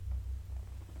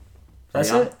That's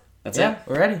it. That's it?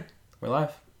 We're ready. We're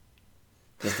live.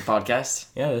 Just the podcast?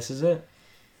 Yeah, this is it.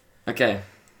 Okay.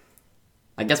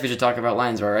 I guess we should talk about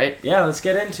Lions Roar, right? Yeah, let's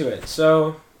get into it.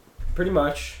 So, pretty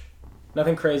much,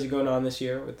 nothing crazy going on this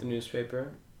year with the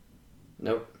newspaper.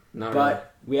 Nope. Not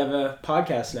But really. we have a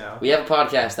podcast now. We have a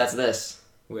podcast. That's this.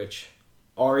 Which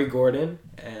Ari Gordon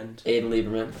and Aiden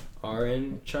Lieberman. are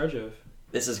in charge of.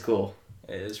 This is cool.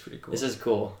 It is pretty cool. This is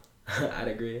cool. I'd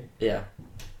agree. Yeah.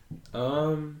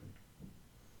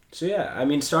 So yeah, I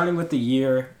mean, starting with the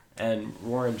year and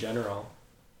Roar in general,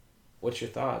 what's your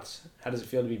thoughts? How does it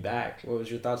feel to be back? What was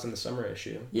your thoughts on the summer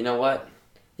issue? You know what?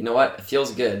 It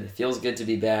feels good. It feels good to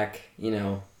be back,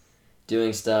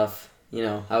 doing stuff.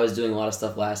 I was doing a lot of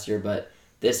stuff last year, but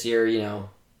this year,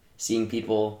 seeing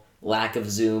people, lack of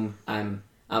Zoom, I'm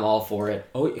all for it.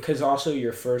 Oh, because also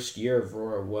your first year of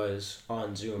Roar was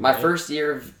on Zoom, My right? first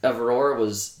year of Roar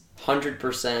was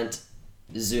 100%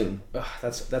 Zoom. Ugh,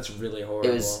 that's really horrible.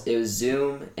 It was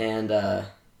Zoom and the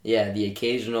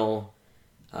occasional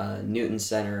Newton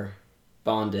Center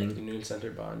bonding Newton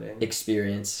Center bonding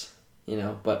experience,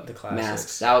 but The classics.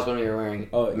 masks. That was when we were wearing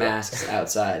masks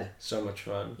outside. So much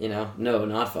fun. No,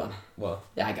 not fun. Well,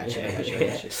 Yeah, I got you.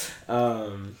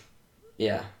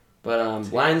 Yeah,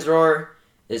 but Lions Roar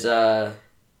is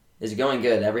going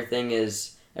good. Everything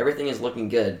is looking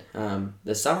good.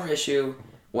 The summer issue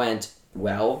went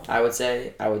well, I would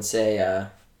say. Everyone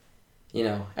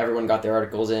got their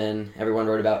articles in. Everyone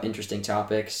wrote about interesting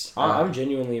topics. I'm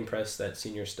genuinely impressed that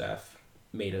senior staff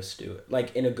made us do it,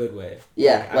 like in a good way.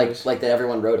 Yeah, like that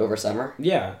everyone wrote over summer.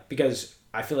 Yeah, because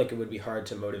I feel like it would be hard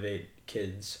to motivate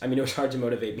kids. I mean, it was hard to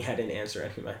motivate me. I didn't answer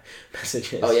any of my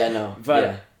messages. Oh yeah, no, But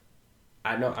yeah.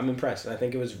 I know I'm impressed. I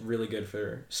think it was really good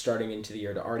for starting into the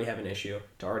year to already have an issue,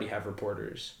 to already have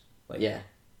reporters.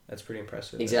 That's pretty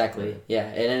impressive. Exactly. Yeah,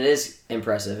 and it is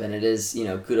impressive, and it is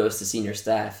kudos to senior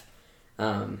staff.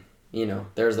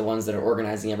 There's the ones that are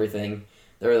organizing everything.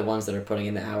 They're the ones that are putting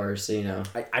in the hours. So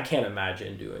I can't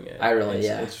imagine doing it.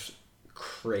 It's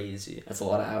crazy. That's a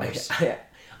lot of hours.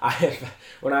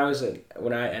 When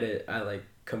I edit, I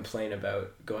complain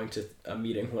about going to a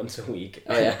meeting once a week.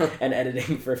 Oh, yeah. And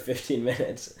editing for 15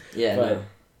 minutes. Yeah. But no.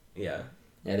 yeah.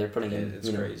 Yeah, they're putting in It's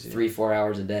crazy. 3-4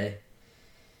 hours a day.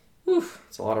 Oof,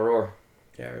 it's a lot of Roar.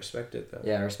 Yeah, I respect it though.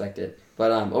 Yeah, I respect it.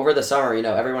 But over the summer,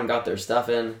 everyone got their stuff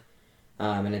in,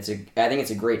 and I think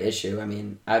it's a great issue. I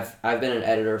mean, I've been an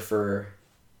editor for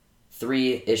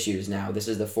 3 issues now. This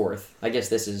is the 4th. I guess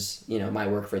this is my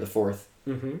work for the 4th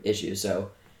issue. So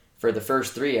for the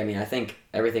first 3, I mean, I think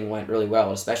everything went really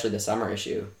well, especially the summer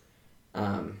issue.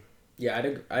 Yeah,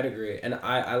 I'd agree, and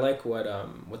I like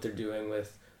what they're doing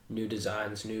with new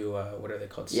designs, new what are they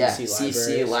called?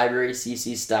 CC library,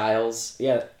 CC styles.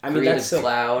 Yeah, I mean Creative that's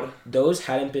Cloud. Those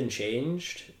hadn't been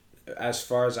changed, as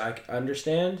far as I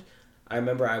understand. I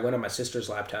remember I went on my sister's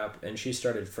laptop and she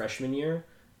started freshman year,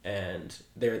 and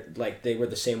they were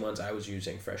the same ones I was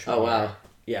using freshman year. Oh wow.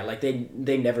 Yeah,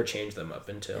 they never changed them up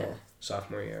until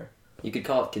sophomore year. You could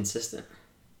call it consistent.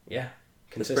 Yeah,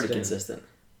 It's pretty consistent.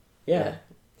 Yeah.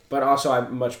 But also I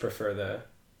much prefer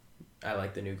I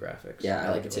like the new graphics. Yeah, I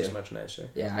like it too. It's much nicer.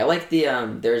 Yeah, I like the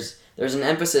there's an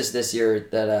emphasis this year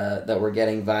that we're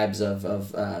getting vibes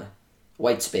of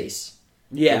white space.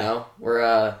 Yeah.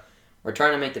 We're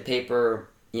trying to make the paper,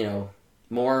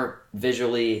 more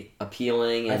visually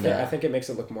appealing, and I think it makes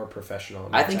it look more professional.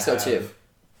 I think so too.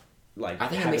 I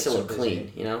think it makes it look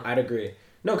clean, I'd agree.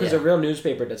 No, because a real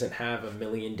newspaper doesn't have a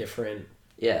million different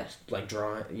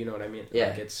drawing, you know what I mean?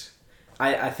 Yeah.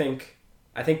 I think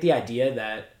the idea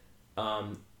that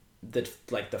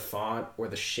the font or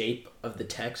the shape of the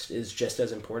text is just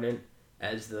as important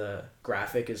as the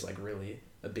graphic is really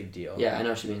a big deal. Yeah, I know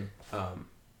what you mean.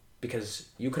 Because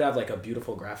you could have a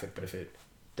beautiful graphic, but if it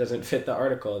doesn't fit the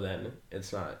article, then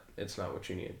it's not what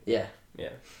you need. Yeah.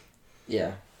 Yeah.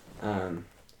 Yeah.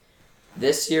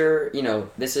 This year,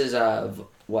 this is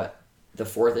what, the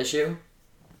 4th issue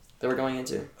that we're going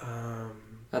into?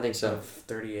 I think so.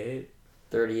 38?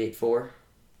 38-4?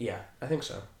 Yeah, I think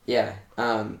so. Yeah.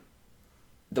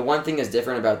 The one thing that's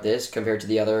different about this compared to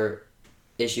the other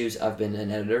issues I've been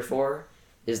an editor for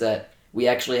is that we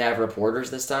actually have reporters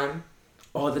this time.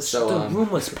 Oh, the room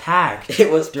was packed.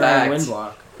 It was during packed. Wind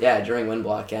Block. Yeah, during Wind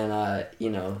Block, and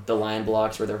the line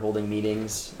blocks where they're holding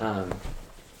meetings.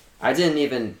 I didn't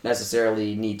even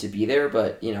necessarily need to be there,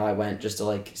 but I went just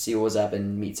to see what was up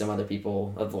and meet some other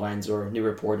people of the Lions or new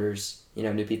reporters,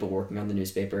 new people working on the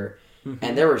newspaper. Mm-hmm.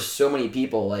 And there were so many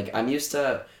people. I'm used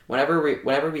to whenever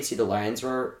we see the Lions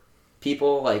Roar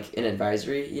people in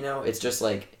advisory, it's just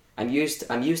I'm used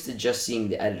to just seeing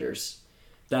the editors.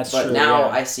 That's but true. now yeah.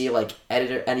 I see like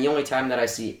editor, and the only time that I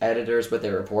see editors with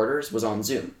their reporters was on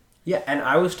Zoom. Yeah, and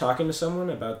I was talking to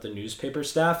someone about the newspaper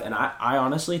staff, and I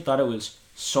honestly thought it was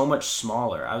so much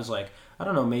smaller. I was like, I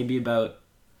don't know, maybe about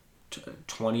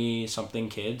 20-something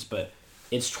kids, but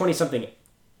it's 20-something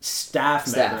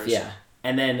staff members. Yeah.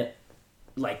 And then,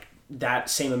 like, that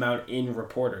same amount in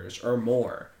reporters or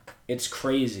more. It's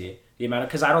crazy. The amount of...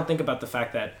 Because I don't think about the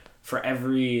fact that for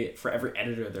every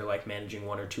editor, they're, like, managing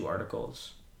 1 or 2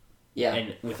 articles. Yeah.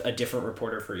 And with a different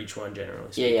reporter for each one,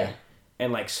 generally speaking. Yeah.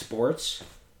 And, like, sports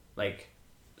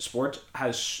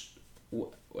has...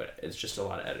 It's just a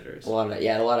lot of editors. A lot of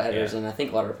editors, and I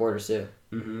think a lot of reporters too.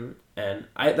 Mm-hmm. And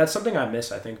that's something I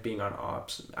miss, I think, being on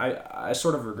ops. I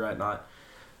sort of regret not...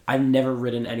 I've never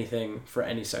written anything for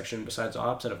any section besides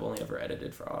ops, and I've only ever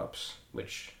edited for ops,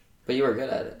 which... But you were good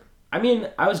at it. I mean,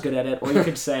 I was good at it, or you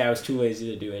could say I was too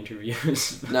lazy to do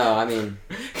interviews. No, I mean...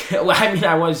 Well, I mean,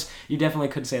 I was... You definitely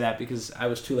could say that because I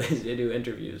was too lazy to do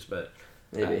interviews, but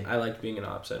maybe. I liked being an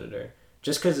ops editor.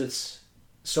 Just because it's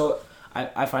so...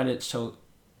 I find it so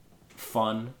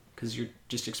fun, because you're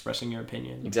just expressing your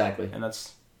opinion. Exactly. And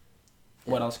that's...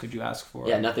 What else could you ask for?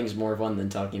 Yeah, nothing's more fun than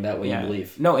talking about what you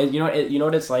believe. No, you know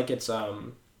what it's like? It's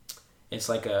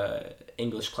like a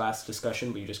English class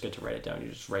discussion, but you just get to write it down. You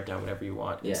just write down whatever you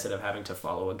want instead of having to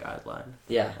follow a guideline.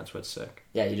 Yeah. That's what's sick.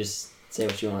 Yeah, you just say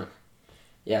what you want.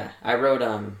 Yeah, I wrote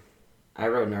an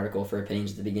article for opinions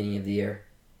at the beginning of the year,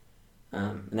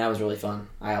 and that was really fun.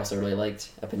 I also really liked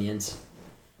opinions.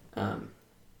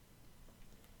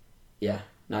 Yeah,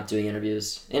 not doing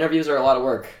interviews. Interviews are a lot of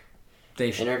work.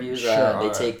 Interviews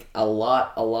they take a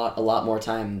lot more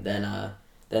time than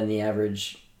the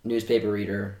average newspaper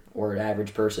reader or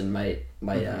average person might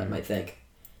think.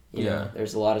 You know,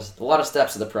 there's a lot of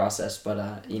steps to the process,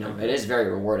 but it is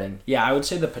very rewarding. Yeah, I would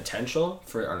say the potential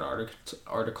for an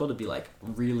article to be like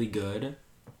really good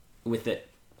with it,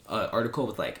 article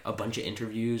with like a bunch of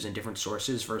interviews and different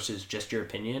sources versus just your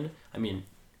opinion. I mean,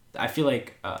 I feel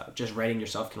like just writing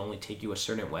yourself can only take you a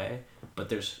certain way, but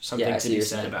there's something to be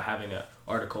said about having an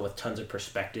article with tons of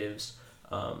perspectives.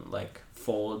 Like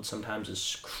Fold sometimes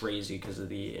is crazy because of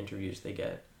the interviews they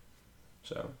get.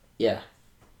 So yeah,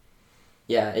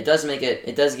 it does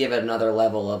give it another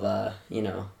level of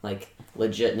like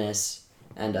legitness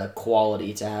and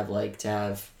quality to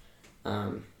have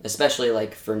especially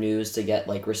like for news to get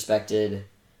like respected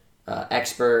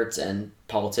experts and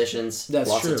politicians. That's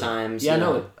lots true. Of times.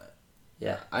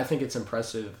 Yeah, I think it's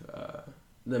impressive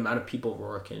the amount of people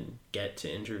Roar can get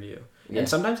to interview. Yeah. And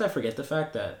sometimes I forget the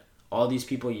fact that all these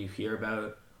people you hear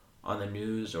about on the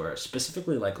news or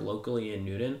specifically like locally in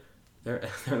Newton, they're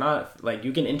not like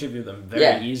you can interview them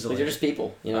very easily. They're just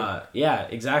people, you know. Yeah,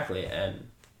 exactly, and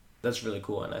that's really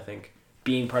cool. And I think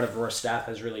being part of Roar staff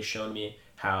has really shown me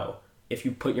how if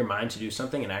you put your mind to do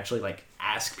something and actually like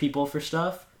ask people for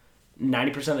stuff,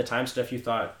 90% of the time stuff you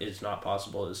thought is not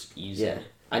possible is easy. Yeah.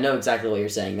 I know exactly what you're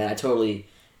saying, and I totally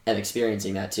am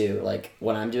experiencing that too. Like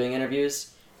when I'm doing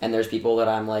interviews, and there's people that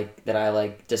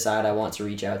I decide I want to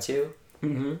reach out to.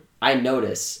 Mm-hmm. I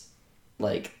notice,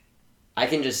 like, I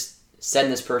can just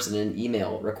send this person an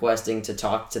email requesting to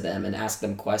talk to them and ask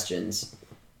them questions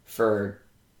for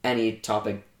any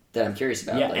topic that I'm curious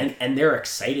about. Yeah, like, and they're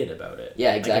excited about it.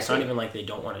 Yeah, exactly. Like, it's not even like they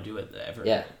don't want to do it ever.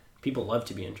 Yeah. People love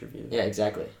to be interviewed. Yeah,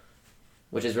 exactly.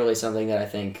 Which is really something that I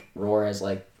think Roar has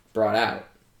like brought out.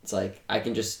 It's like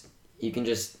you can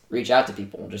just reach out to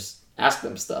people and just ask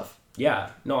them stuff. Yeah,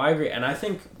 no, I agree. And I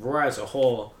think Roar as a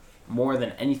whole, more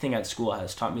than anything at school,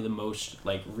 has taught me the most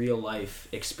like real life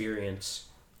experience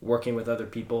working with other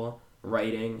people,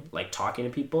 writing, like talking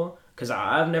to people. Because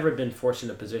I've never been forced in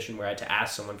a position where I had to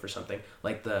ask someone for something.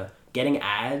 Like getting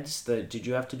ads, did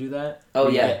you have to do that? Oh,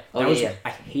 yeah. Yeah. I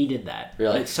hated that.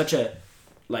 Really? It's such a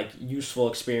like useful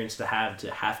experience to have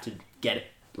to get it.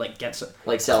 Like get some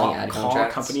like selling ad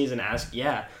contracts. Call companies and ask,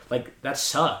 like that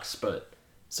sucks, but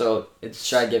so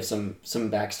should I give some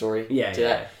backstory to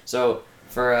that? So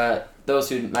for those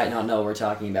who might not know what we're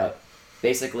talking about,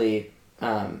 basically,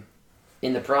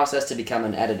 in the process to become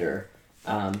an editor,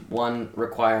 one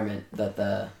requirement that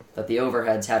the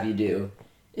overheads have you do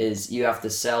is you have to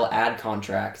sell ad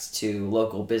contracts to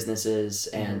local businesses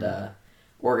and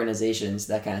organizations,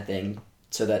 that kind of thing,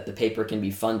 so that the paper can be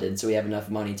funded, so we have enough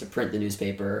money to print the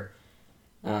newspaper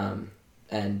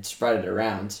and spread it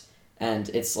around. And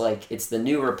it's the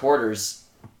new reporter's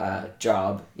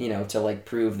job, to like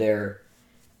prove their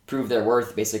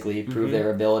worth, basically, prove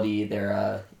their ability,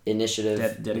 their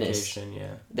initiative, dedication,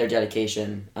 their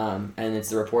dedication. And it's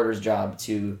the reporter's job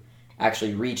to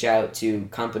actually reach out to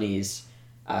companies,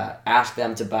 ask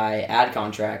them to buy ad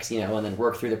contracts, and then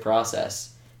work through the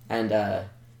process. And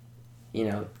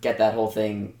get that whole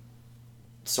thing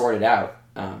sorted out.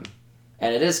 And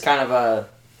it is kind of a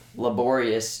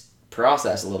laborious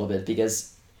process a little bit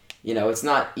because, it's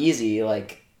not easy,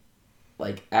 like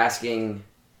asking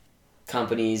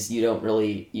companies you don't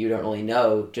really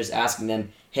know, just asking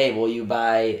them, hey, will you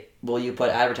put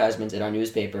advertisements in our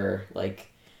newspaper?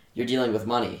 Like, you're dealing with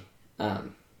money.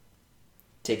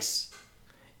 Takes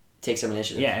some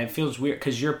initiative. Yeah, it feels weird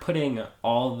because you're putting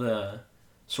all the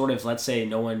sort of, let's say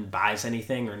no one buys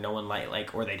anything or no one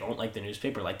or they don't like the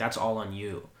newspaper, like that's all on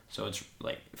you. So it's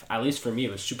like, at least for me,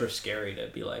 it was super scary to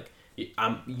be like,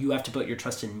 you have to put your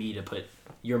trust in me to put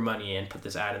your money and put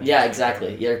this ad in the newspaper.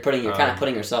 Exactly. You're kind of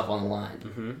putting yourself on the line.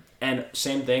 Mm-hmm. And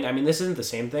same thing. I mean, this isn't the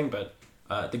same thing, but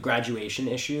the graduation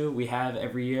issue we have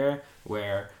every year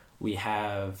where we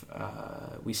have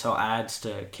we sell ads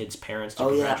to kids' parents to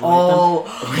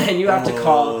congratulate them, and you have to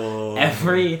call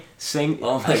every single.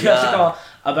 Oh my you God. have to call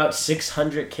about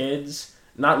 600 kids.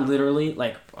 Not literally,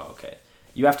 okay.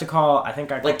 You have to call. I think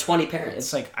 20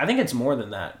 parents. It's I think it's more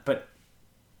than that, but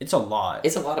it's a lot.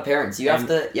 It's a lot of parents. You have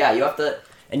to.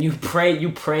 And you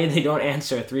pray they don't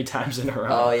answer 3 times in a row.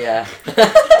 Oh yeah.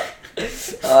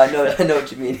 I know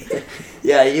what you mean.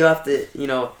 Yeah, you have to.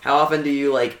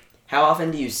 How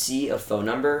often do you see a phone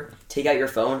number, take out your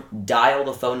phone, dial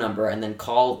the phone number, and then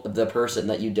call the person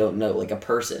that you don't know, like a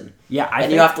person? Yeah,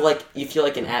 you have to you feel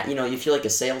like you feel like a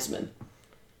salesman.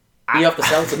 You have to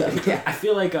sell to them. Yeah, I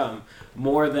feel like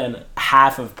more than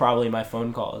half of probably my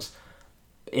phone calls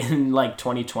in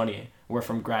 2020 were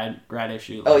from grad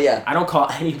issue. Oh yeah. I don't call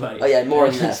anybody. Oh yeah, more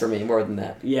than that for me. More than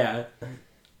that. Yeah.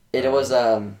 It was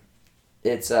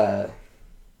it's kind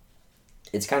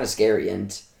of scary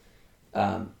and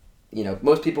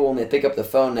most people when they pick up the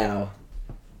phone now,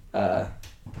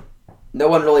 no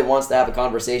one really wants to have a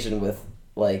conversation with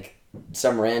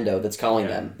some rando that's calling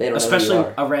them. They don't especially know who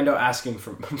you are. A rando asking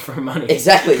for money.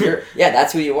 Exactly.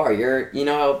 That's who you are.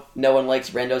 How no one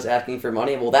likes randos asking for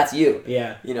money? Well, that's you.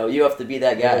 Yeah. You have to be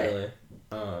that guy. Literally.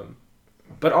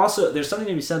 But also, there's something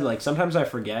to be said, sometimes I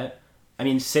forget. I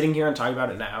mean, sitting here and talking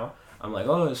about it now, I'm like,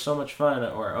 oh, it's so much fun,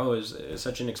 or oh, it's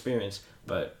such an experience.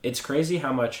 But it's crazy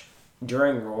how much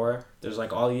during Roar, there's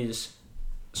all these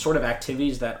sort of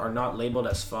activities that are not labeled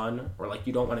as fun, or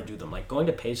you don't want to do them. Going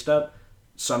to Paste Up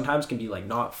sometimes can be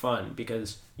not fun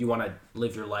because you want to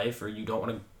live your life, or you don't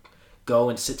want to go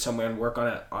and sit somewhere and work on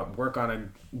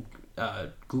a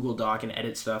Google Doc and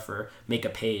edit stuff or make a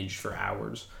page for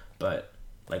hours. But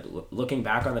looking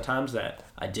back on the times that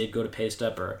I did go to Paste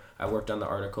Up, or I worked on the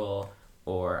article,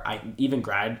 or I even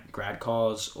grad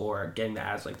calls, or getting the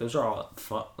ads, those are all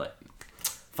fun.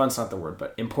 Fun's not the word,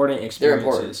 but important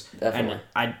experiences. They're important, definitely.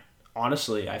 And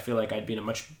I feel like I'd be in a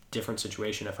much different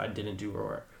situation if I didn't do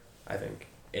Roar. I think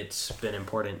it's been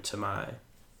important to my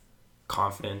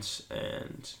confidence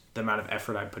and the amount of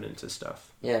effort I put into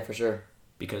stuff. Yeah, for sure.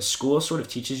 Because school sort of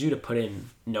teaches you to put in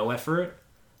no effort.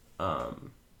 For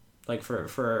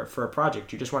a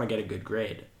project, you just want to get a good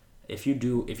grade. If you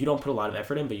don't put a lot of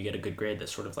effort in, but you get a good grade,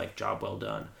 that's sort of job well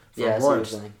done. For Roar,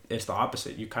 it's the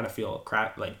opposite. You kind of feel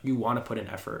crap. You want to put in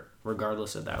effort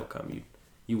regardless of the outcome.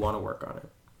 You want to work on it.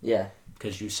 Yeah.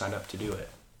 Because you signed up to do it.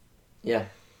 Yeah,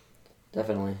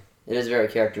 definitely. It is very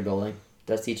character building. It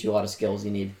does teach you a lot of skills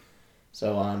you need.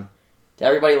 So, to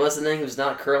everybody listening who's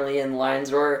not currently in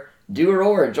Lions Roar, do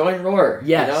Roar, join Roar.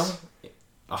 Yes,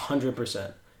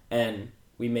 100%. And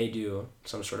we may do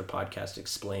some sort of podcast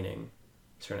explaining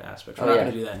certain aspects. We're not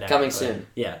going to do that now. Coming soon.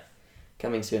 Yeah.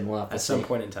 Coming soon. We'll have to At some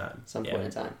point in time.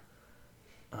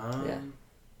 Yeah.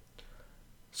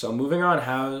 So moving on,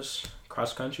 how's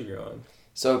cross country going?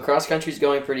 So cross country's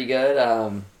going pretty good.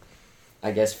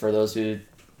 I guess for those who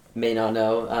may not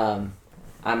know,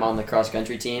 I'm on the cross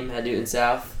country team at Newton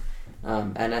South,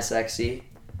 NSXC,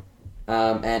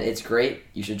 and it's great.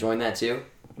 You should join that too.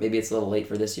 Maybe it's a little late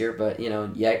for this year, but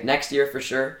next year for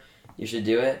sure you should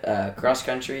do it. Cross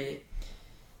country.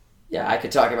 Yeah, I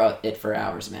could talk about it for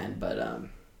hours, man, but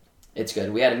it's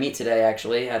good. We had a meet today,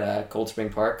 actually, at Cold Spring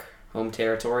Park, home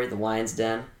territory, the Lions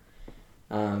Den.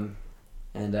 And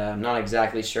I'm not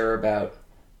exactly sure about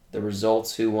the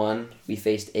results, who won. We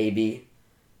faced AB,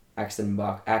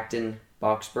 Acton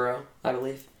Boxborough, I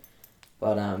believe.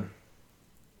 But,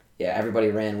 everybody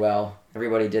ran well.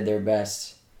 Everybody did their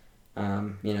best.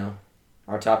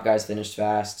 Our top guys finished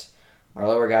fast. Our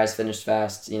lower guys finished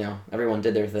fast. Everyone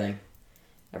did their thing.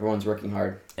 Everyone's working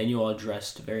hard. And you all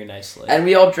dressed very nicely. And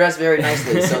we all dressed very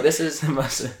nicely. So this is...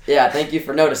 thank you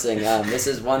for noticing. This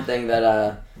is one thing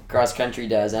that cross country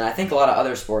does. And I think a lot of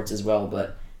other sports as well.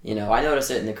 But, I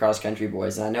notice it in the cross country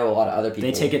boys. And I know a lot of other people...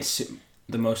 They take it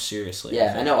the most seriously.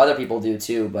 Yeah, I know other people do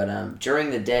too. But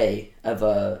during the day of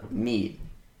a meet,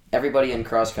 everybody in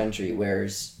cross country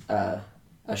wears a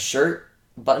shirt,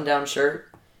 button-down shirt,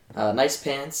 nice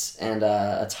pants, and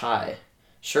a tie.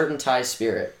 Shirt and tie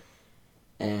spirit.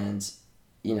 And,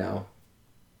 you know,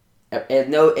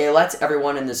 it lets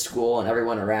everyone in the school and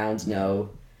everyone around know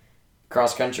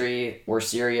cross country, we're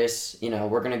serious. You know,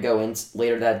 we're going to go in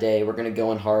later that day. We're going to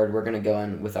go in hard. We're going to go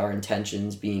in with our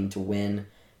intentions being to win,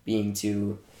 being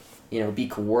to, you know, be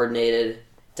coordinated,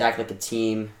 to act like a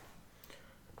team.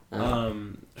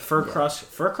 For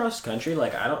cross country,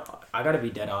 like I gotta be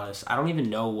dead honest. I don't even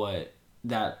know what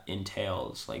that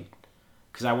entails. Like,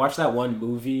 cause I watched that one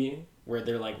movie where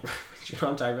they're like, you know what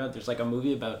I'm talking about? There's like a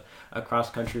movie about a cross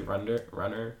country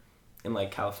runner in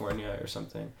like California or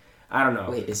something. I don't know.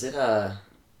 Wait, is it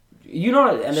you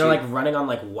know, and they're like running on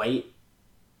like white,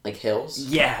 like hills?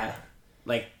 Yeah,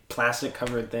 like plastic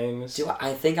covered things.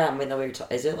 I think I might know what you're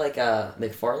talking. Is it like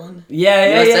McFarland?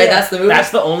 Yeah. That's the movie.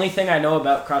 That's the only thing I know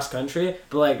about cross country.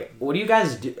 But like, what do you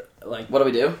guys do? Like, what do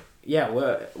we do? Yeah,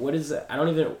 what is it? I don't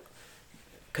even,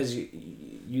 cause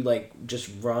you like just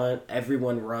run.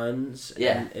 Everyone runs.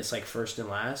 Yeah. And it's like first and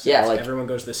last. Yeah, like everyone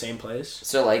goes to the same place.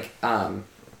 So like, are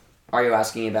you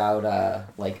asking about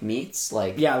like meets,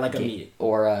 like a meet,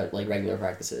 or like regular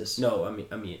practices? No, a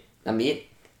meet. A meet.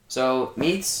 So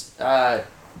meets,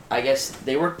 I guess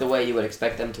they work the way you would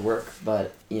expect them to work,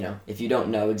 but you know, if you don't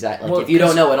know exactly, like, if you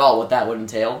don't know at all what that would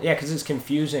entail. Yeah, because it's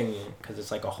confusing, because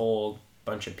it's like a whole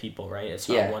bunch of people, right? It's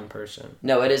not one person.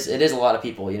 No, it is a lot of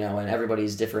people, you know, and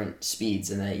everybody's different speeds,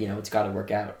 and that, you know, it's got to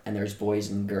work out, and there's boys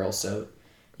and girls, so,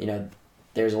 you know,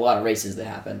 there's a lot of races that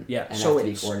happen. Yeah, and have to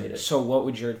be coordinated. So what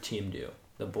would your team do?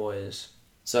 The boys.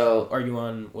 So are you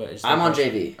on what? I'm on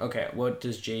JV. Okay, what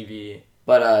does JV?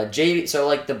 But JV, so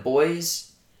like the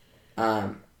boys,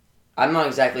 I'm not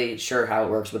exactly sure how it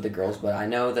works with the girls, but I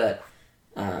know that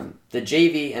the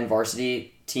JV and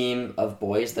varsity team of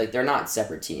boys, like they're not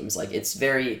separate teams. Like it's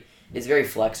very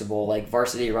flexible. Like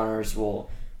varsity runners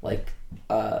will like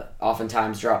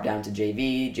oftentimes drop down to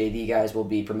JV. JV guys will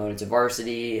be promoted to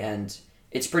varsity, and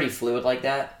it's pretty fluid like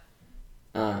that.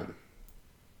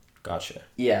 Gotcha.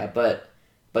 Yeah, but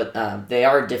they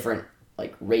are different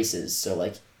like races. So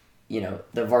like, you know,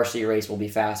 the varsity race will be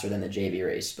faster than the JV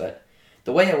race, but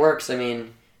the way it works, I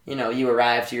mean, you know, you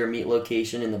arrive to your meet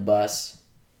location in the bus,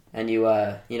 and you,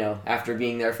 you know, after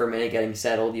being there for a minute, getting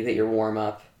settled, you hit your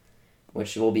warm-up,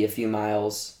 which will be a few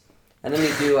miles, and then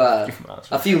you do a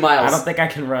few miles. I don't think I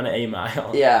can run a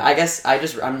mile. Yeah, I guess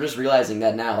I'm just realizing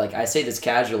that now. Like, I say this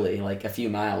casually, like a few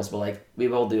miles, but like we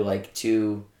will do like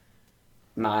 2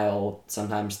 mile,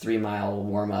 sometimes 3 mile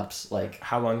warm-ups. Like,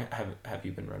 how long have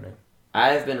you been running?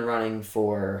 I've been running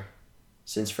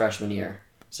since freshman year.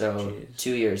 So, Jeez.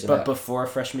 2 years. But before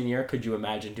freshman year, could you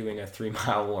imagine doing a 3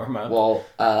 mile warm up? Well,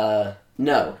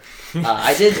 no.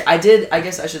 I did. I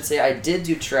guess I should say I did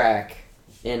do track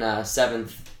in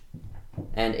 7th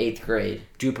and 8th grade.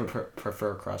 Do you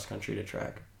prefer cross country to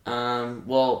track?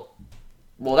 Well,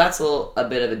 that's a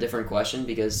bit of a different question,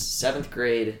 because 7th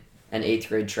grade and 8th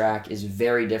grade track is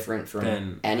very different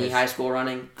from any high school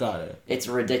running. Got it. It's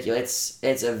ridiculous.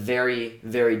 It's a very,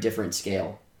 very different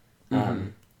scale. Mm-hmm.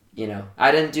 You know,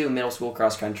 I didn't do middle school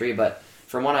cross country, but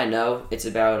from what I know, it's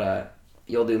about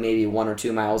you'll do maybe 1 or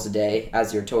 2 miles a day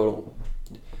as your total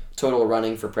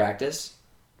running for practice.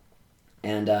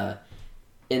 And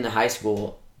in the high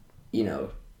school, you know,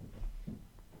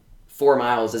 4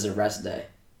 miles is a rest day.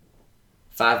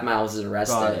 5 miles is a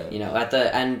rest day. You know,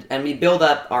 and we build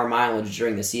up our mileage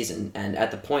during the season, and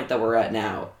at the point that we're at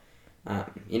now,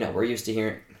 you know, we're used to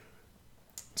hearing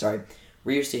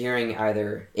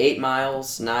either 8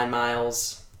 miles, 9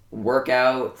 miles,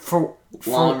 workout, for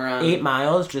long run. 8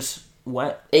 miles, just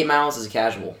what? 8 miles is a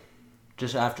casual.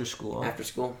 Just after school? After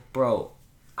school. Bro.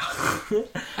 After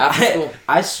school.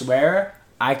 I swear,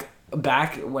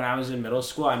 back when I was in middle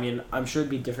school, I mean, I'm sure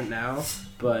it'd be different now,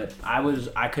 but I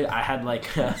had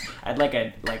like a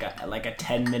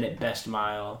 10-minute best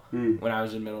mile when I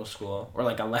was in middle school, or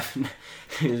like 11.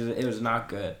 It was not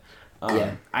good.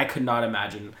 Yeah. I could not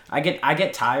imagine. I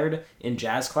get tired in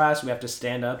jazz class. We have to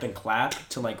stand up and clap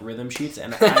to like rhythm sheets,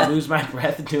 and I lose my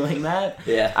breath doing that.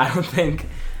 Yeah. I don't think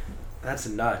that's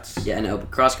nuts. Yeah, no, but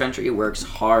cross country works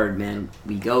hard, man.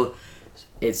 We go,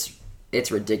 it's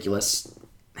ridiculous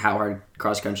how hard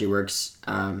cross country works.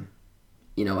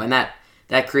 You know, and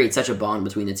that creates such a bond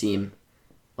between the team.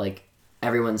 Like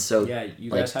everyone's so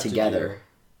you guys have together.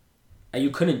 You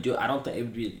couldn't do it. I don't think it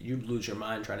would be. You'd lose your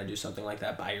mind trying to do something like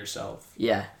that by yourself.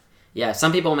 Yeah.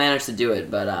 Some people manage to do it,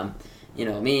 but you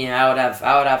know, me, I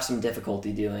would have some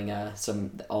difficulty doing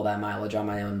all that mileage on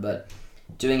my own. But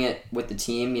doing it with the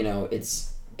team, you know,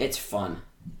 it's fun.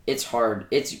 It's hard.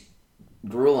 It's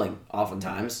grueling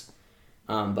oftentimes,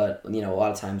 but a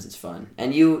lot of times it's fun,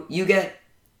 and you get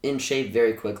in shape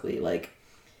very quickly. Like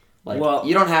well,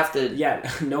 you don't have to. Yeah,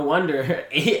 no wonder.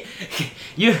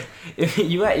 If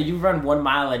you run 1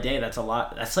 mile a day, that's a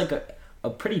lot. That's like a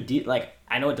pretty deep. Like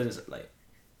I know it does like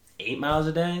 8 miles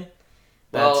a day.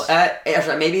 Well,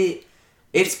 actually, maybe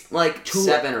it's like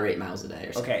 7 or 8 miles a day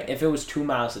or something. Okay, if it was 2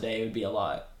 miles a day, it would be a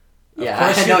lot. Yeah,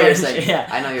 I know what you're saying. Yeah,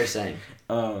 I know what you're saying.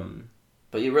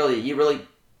 But you really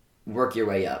work your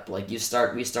way up. Like we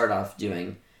start off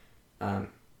doing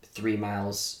 3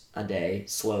 miles a day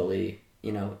slowly.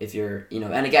 If you're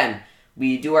and again,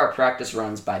 we do our practice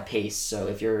runs by pace. So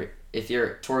if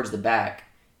you're towards the back,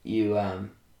 you'll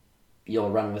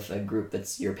run with a group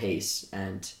that's your pace,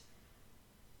 and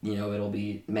it'll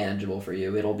be manageable for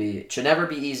you. It should never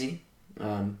be easy.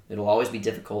 It'll always be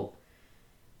difficult,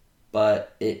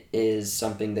 but it is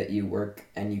something that you work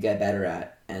and you get better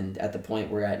at. And at the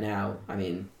point we're at now, I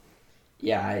mean,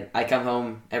 yeah, I come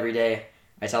home every day.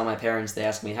 I tell my parents, they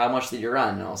ask me, how much did you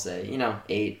run? And I'll say,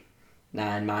 8,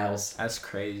 9 miles. That's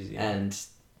crazy. And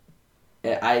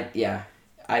I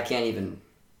can't even.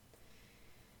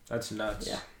 That's nuts.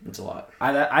 Yeah, it's a lot.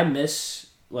 I miss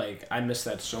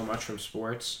that so much from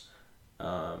sports,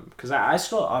 because I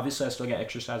still get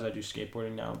exercise. I do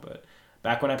skateboarding now, but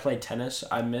back when I played tennis,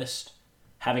 I missed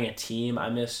having a team. I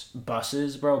miss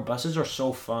buses, bro. Buses are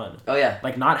so fun. Oh yeah.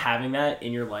 Like not having that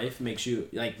in your life makes you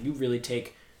you really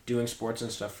take doing sports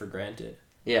and stuff for granted.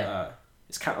 Yeah.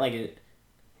 It's kind of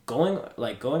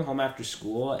like going home after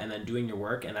school and then doing your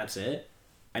work and that's it.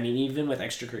 I mean, even with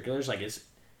extracurriculars, it's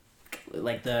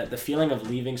like the feeling of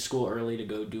leaving school early to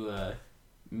go do a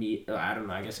meet. I don't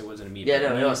know. I guess it wasn't a meet. Yeah,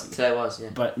 no, it was. Today was. Yeah.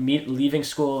 But leaving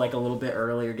school a little bit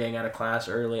early or getting out of class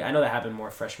early. I know that happened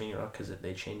more freshman year because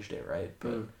they changed it, right?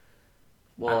 But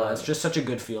well, it's just such a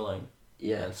good feeling.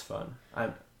 Yeah, it's fun. I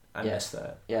miss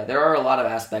that. Yeah, there are a lot of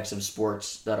aspects of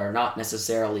sports that are not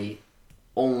necessarily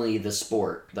only the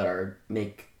sport that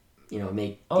make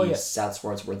these South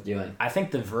sports worth doing. I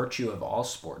think the virtue of all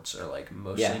sports are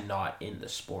mostly not in the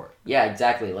sport. Yeah,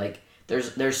 exactly.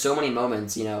 There's so many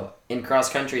moments, in cross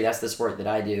country, that's the sport that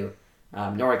I do.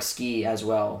 Nordic ski as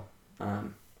well.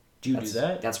 Do you do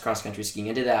that? That's cross country skiing.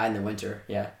 I did that in the winter.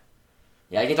 Yeah.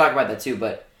 Yeah, I can talk about that too,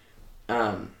 but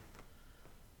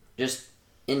just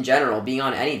in general, being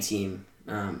on any team,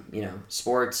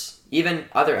 sports, even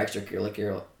other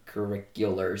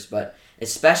extracurriculars, but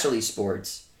especially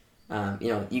sports,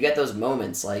 you get those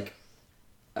moments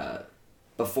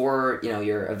before,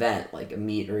 your event, like a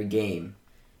meet or a game,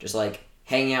 just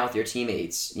hanging out with your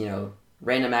teammates,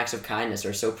 random acts of kindness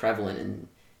are so prevalent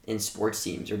in sports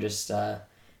teams, or just,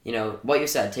 what you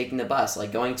said, taking the bus,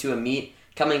 going to a meet,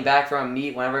 coming back from a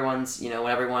meet when everyone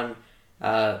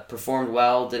performed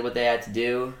well, did what they had to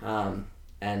do,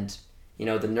 and,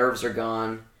 the nerves are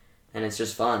gone, and it's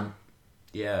just fun.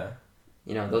 Yeah.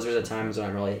 Those are the times when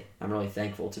I'm really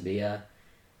thankful to be at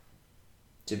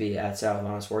South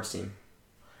on a sports team.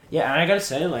 Yeah, and I gotta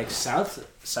say,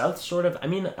 South sort of, I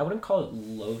mean, I wouldn't call it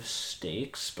low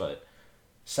stakes, but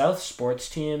South sports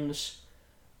teams,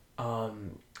 I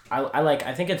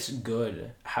think it's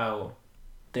good how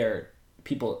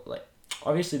people,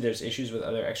 obviously there's issues with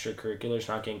other extracurriculars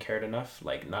not getting cared enough,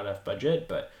 not enough budget,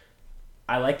 but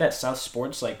I like that South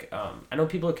sports, I know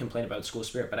people complain about school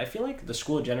spirit, but I feel like the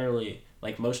school generally,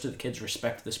 most of the kids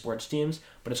respect the sports teams,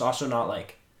 but it's also not,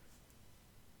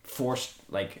 forced,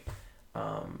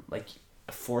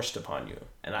 forced upon you.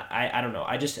 And I don't know,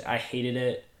 I hated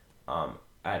it,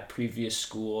 at previous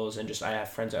schools, and just, I have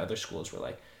friends at other schools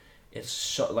where, it's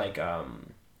so,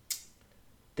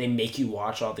 they make you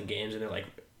watch all the games, and they're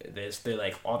that's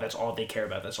all they care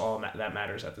about. That's all that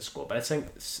matters at the school. But I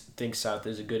think South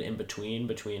is a good in between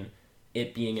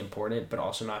it being important, but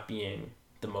also not being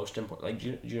the most important.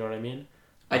 Do you know what I mean?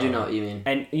 I do know what you mean.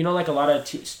 And a lot of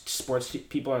sports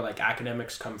people are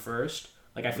academics come first.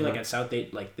 I feel at South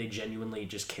they genuinely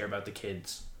just care about the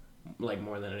kids,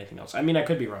 more than anything else. I mean, I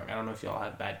could be wrong. I don't know if y'all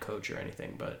have bad coach or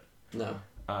anything, but no.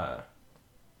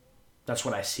 That's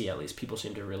what I see, at least. People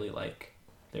seem to really like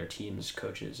their teams,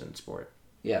 coaches, and sport.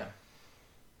 Yeah.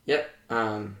 Yep.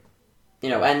 And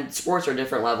sports are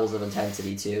different levels of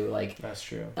intensity too. That's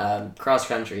true. Cross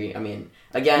country. I mean,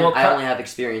 again, I only have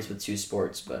experience with 2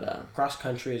 sports, but cross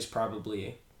country is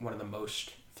probably one of the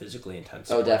most physically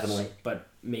intense. Oh, definitely. But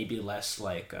maybe less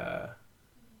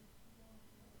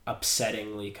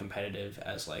upsettingly competitive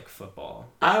as football.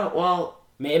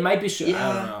 It might be. Yeah.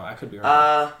 I don't know. I could be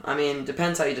wrong. I mean,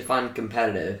 depends how you define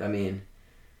competitive. I mean.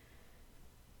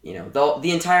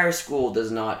 The entire school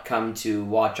does not come to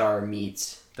watch our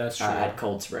meets. That's true. At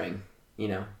Cold Spring.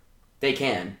 They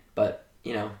can, but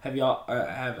you know. Have y'all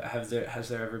has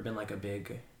there ever been like a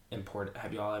big import?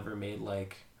 Have y'all ever made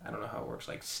like, I don't know how it works,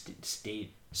 like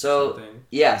state something?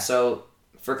 Yeah, so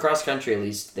for cross country at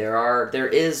least there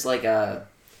is like a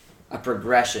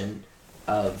progression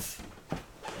of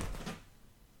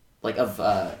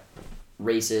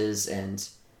races, and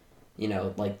you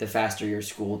know, like the faster your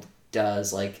school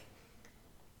does, like,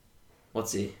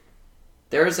 let's see,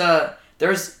 there are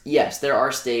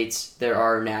states, there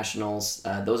are nationals,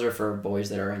 those are for boys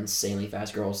that are insanely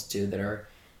fast, girls too that are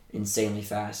insanely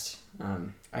fast.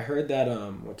 I heard that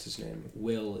what's his name,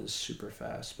 Will, is super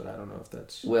fast, but I don't know if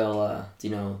that's Will. Do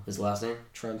you know his last name?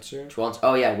 Trunzer.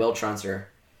 Oh yeah, Will Trunzer.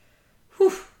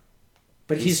 Whew.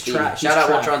 But he's track. Shout out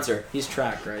Will Trunzer. He's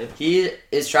track, right? He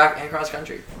is track and cross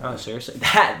country. Oh, seriously?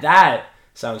 That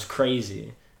sounds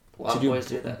crazy. A lot of boys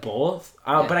do that. Both?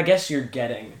 Yeah. But I guess you're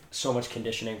getting so much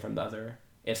conditioning from the other.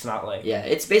 It's not like... Yeah,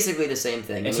 it's basically the same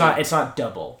thing. It's not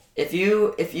double. If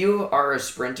you are a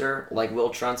sprinter, like Will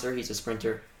Trunzer, he's a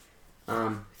sprinter.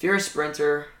 If you're a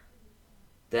sprinter,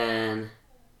 then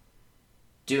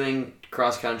doing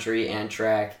cross country and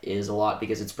track is a lot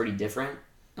because it's pretty different.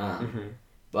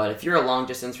 But if you're a long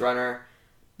distance runner,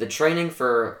 the training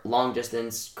for long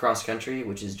distance cross country,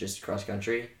 which is just cross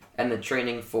country, and the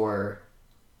training for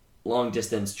long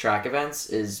distance track events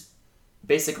is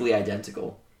basically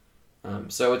identical.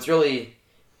 So it's really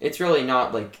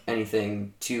not like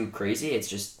anything too crazy. It's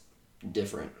just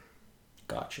different.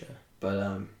 Gotcha.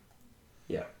 But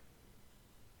yeah.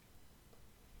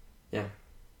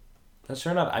 That's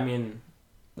fair enough. I mean,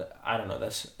 I don't know.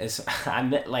 That's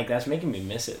making me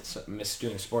miss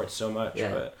doing sports so much.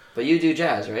 Yeah. But you do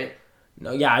jazz, right?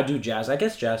 No, yeah, I do jazz. I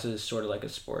guess jazz is sort of like a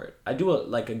sport. I do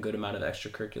a good amount of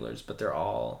extracurriculars, but they're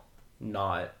all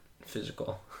not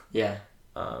physical. Yeah.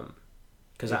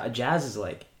 Because jazz is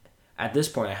like, at this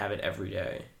point I have it every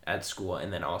day at school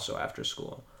and then also after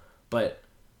school, but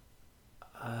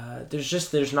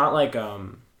there's not like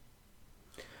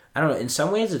I don't know. In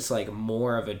some ways, it's like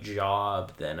more of a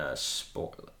job than a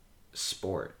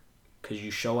sport, because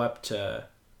you show up to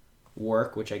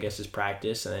work, which I guess is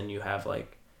practice, and then you have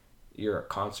like your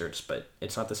concerts, but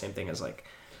it's not the same thing as like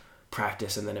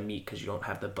practice and then a meet, because you don't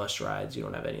have the bus rides, you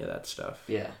don't have any of that stuff.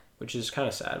 Yeah. Which is kind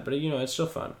of sad, but you know, it's still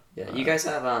fun. Yeah. You guys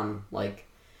have do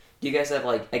you guys have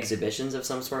like exhibitions of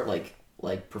some sort, like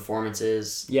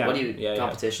performances? Yeah. What do you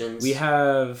competitions? Yeah. We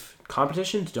have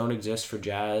competitions. Don't exist for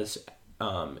jazz.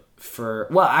 Well,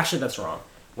 actually, that's wrong.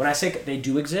 When I say they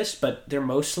do exist, but they're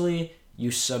mostly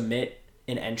you submit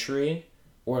an entry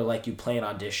or like you play an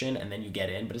audition and then you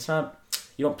get in, but it's not,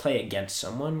 you don't play against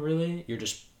someone really. You're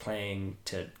just playing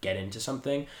to get into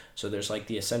something. So there's like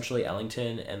the Essentially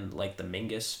Ellington and like the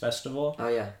Mingus Festival. Oh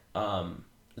yeah.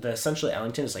 The Essentially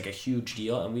Ellington is like a huge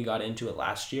deal, and we got into it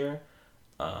last year.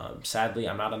 Sadly,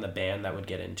 I'm not on the band that would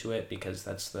get into it because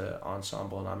that's the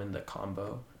ensemble and I'm in the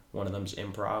combo. One of them's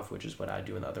improv, which is what I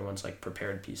do, and the other one's like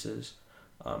prepared pieces.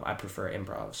 I prefer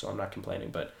improv, so I'm not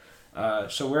complaining. But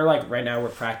so we're like, right now we're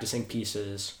practicing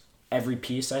pieces. Every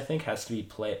piece I think has to be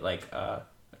played like a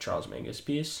Charles Mingus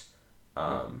piece.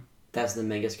 That's the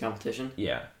Mingus competition?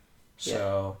 Yeah.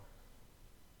 So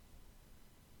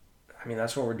I mean,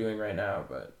 that's what we're doing right now,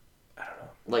 but I don't know.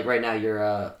 Like right now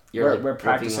we're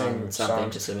practicing on something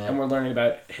songs, to submit. and we're learning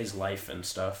about his life and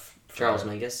stuff. Charles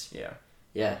Mingus? Yeah.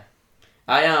 Yeah.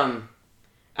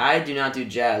 I do not do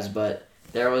jazz, but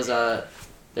there was one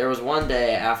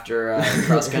day after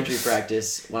cross country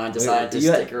practice when I decided to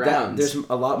stick around. There's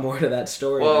a lot more to that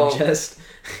story than just.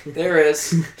 There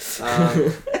is.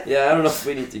 Yeah, I don't know if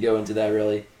we need to go into that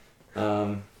really,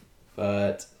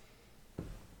 but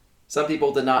some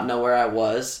people did not know where I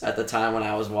was at the time when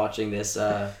I was watching this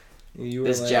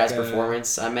this jazz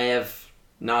performance. I may have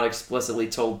not explicitly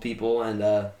told people and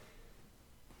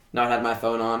not had my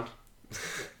phone on.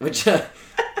 which you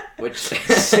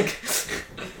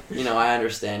know, I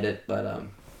understand it, but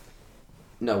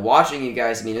no, watching you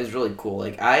guys, I mean, it was really cool.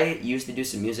 Like, I used to do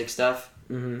some music stuff.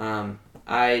 Mm-hmm.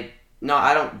 I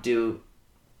don't do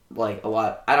like a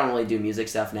lot. I don't really do music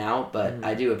stuff now, but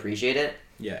I do appreciate it.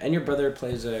 Yeah, and your brother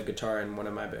plays a guitar in one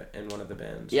of the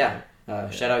bands. Yeah,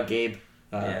 shout out Gabe,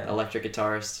 electric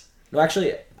guitarist. No,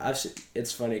 actually,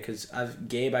 it's funny because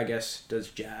Gabe, I guess, does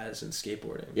jazz and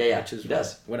skateboarding. Yeah, which is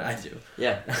what I do.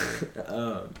 Yeah.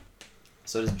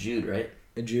 So does Jude, right?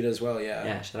 And Jude as well, yeah.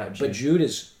 Yeah, shout out Jude. But Jude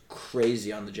is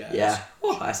crazy on the jazz. Yeah.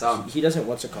 Oh, I saw him. He doesn't,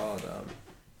 what's it called?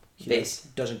 Bass.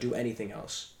 Doesn't do anything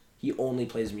else. He only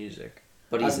plays music.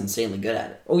 But he's insanely good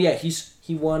at it. Oh yeah,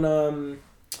 he won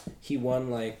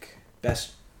like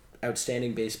best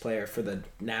outstanding bass player for the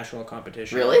national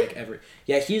competition. Really?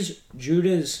 Jude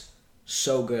is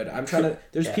so good. I'm trying to.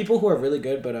 There's people who are really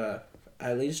good, but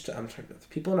at least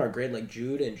people in our grade like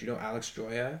Jude and Alex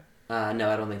Joya. No,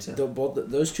 I don't think so.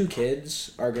 Those two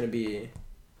kids are gonna be.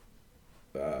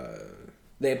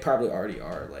 They probably already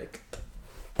are like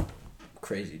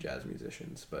crazy jazz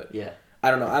musicians, but yeah, I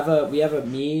don't know. We have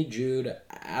me, Jude,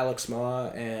 Alex Ma,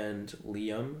 and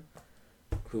Liam,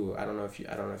 who I don't know if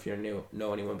you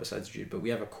know anyone besides Jude, but we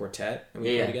have a quartet and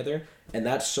we play together, and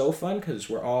that's so fun because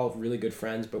we're all really good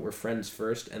friends, but we're friends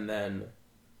first and then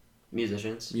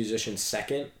musicians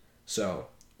second. So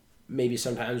maybe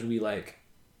sometimes we like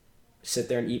sit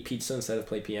there and eat pizza instead of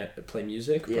play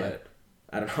music, but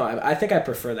I don't know. I think I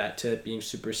prefer that to being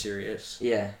super serious.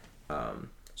 Yeah.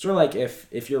 Sort of like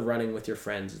if you're running with your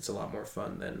friends, it's a lot more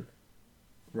fun than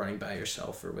running by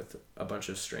yourself or with a bunch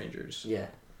of strangers. Yeah.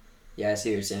 Yeah, I see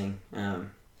what you're saying.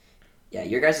 Yeah,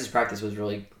 your guys' practice was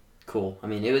really cool. I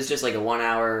mean, it was just like a 1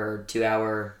 hour or 2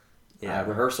 hour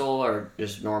rehearsal or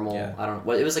just normal. Yeah. I don't know.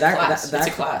 Well, it was a class. It's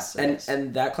a class.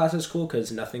 And that class is cool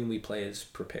because nothing we play is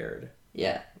prepared.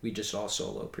 Yeah. We just all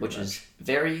solo pretty much. Which is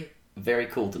very, very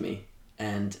cool to me.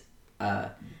 And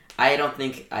I don't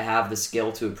think I have the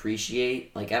skill to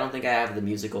appreciate, like, I don't think I have the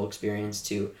musical experience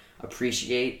to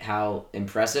appreciate how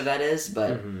impressive that is,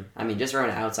 but, I mean, just from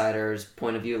an outsider's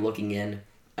point of view, looking in,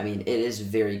 I mean, it is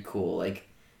very cool. Like,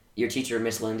 your teacher,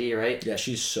 Miss Lindy, right? Yeah,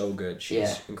 she's so good.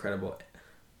 She's incredible.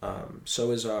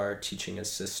 So is our teaching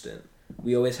assistant.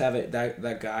 We always have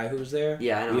that guy who was there.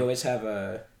 Yeah, I know. We always have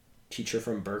a teacher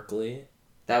from Berkeley.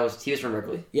 He was from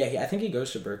Berkeley? Yeah, I think he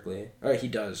goes to Berkeley. Or he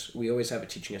does. We always have a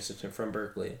teaching assistant from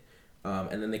Berkeley.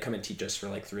 And then they come and teach us for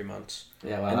like 3 months.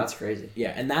 Yeah, wow, that's crazy. Yeah,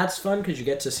 and that's fun because you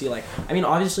get to see like, I mean,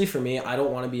 obviously for me, I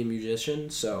don't want to be a musician,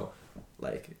 so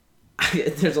like,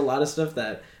 there's a lot of stuff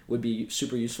that would be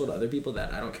super useful to other people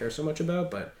that I don't care so much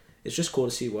about, but it's just cool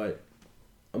to see what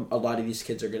a lot of these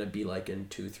kids are gonna be like in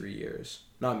 2-3 years.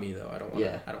 Not me though. I don't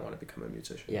want to become a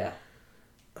musician. Yeah.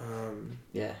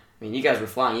 Yeah. I mean, you guys were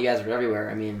flying. You guys were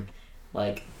everywhere. I mean,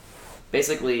 like,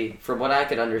 basically, from what I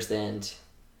could understand,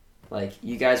 like,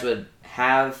 you guys would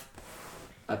have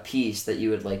a piece that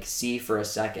you would, like, see for a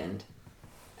second,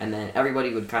 and then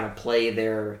everybody would kind of play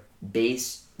their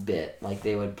bass bit. Like,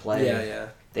 they would play... Yeah.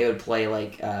 They would play,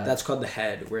 like... that's called the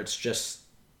head, where it's just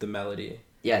the melody.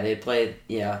 Yeah, they'd play...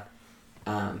 Yeah.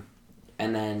 And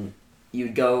then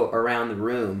you'd go around the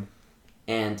room,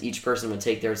 and each person would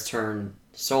take their turn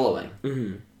soloing.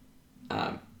 Mm-hmm.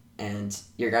 And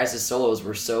your guys' solos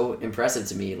were so impressive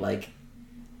to me. Like,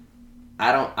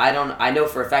 I know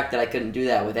for a fact that I couldn't do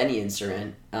that with any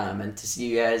instrument. And to see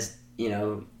you guys,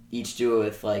 each do it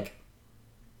with, like,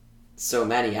 so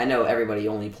many. I know everybody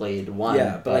only played one.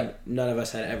 Yeah, but like, none of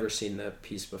us had ever seen the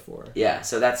piece before. Yeah,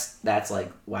 so that's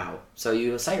like, wow. So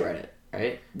you sight read it,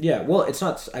 right? Yeah, well,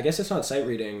 I guess it's not sight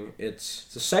reading.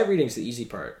 Sight reading's the easy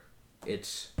part.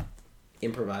 It's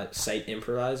sight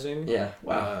improvising. Yeah,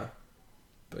 wow.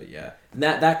 But yeah, and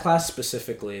that class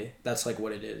specifically, that's like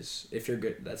what it is. If you're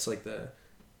good, that's like the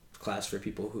class for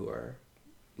people who are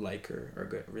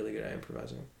good, really good at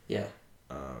improvising. Yeah.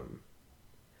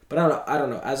 But I don't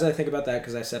know. As I think about that,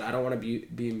 because I said I don't want to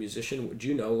be a musician. Do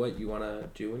you know what you want to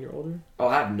do when you're older? Oh,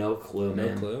 I have no clue,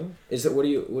 man. No clue. Is it? Do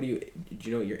you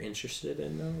know what you're interested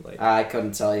in though? Like, I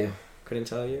couldn't tell you. Couldn't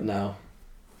tell you? No.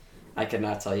 I could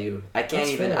not tell you. I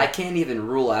can't even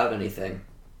rule out anything.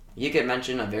 You could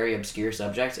mention a very obscure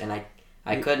subject, and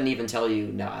I couldn't even tell you.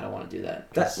 No, I don't want to do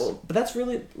that. But that's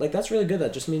really good.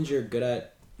 That just means you're good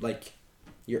at, like,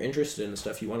 you're interested in the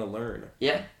stuff you want to learn.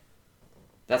 Yeah,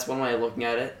 that's one way of looking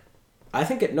at it. I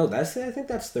think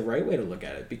that's the right way to look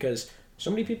at it, because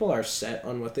so many people are set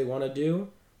on what they want to do,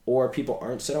 or people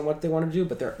aren't set on what they want to do,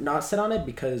 but they're not set on it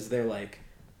because they're like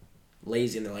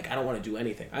lazy and they're like, I don't want to do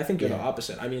anything. I think you're the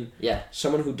opposite. I mean,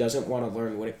 someone who doesn't want to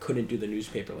learn when it couldn't do the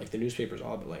newspaper, like the newspaper's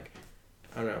all, but like,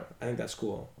 I don't know. I think that's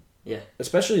cool. Yeah.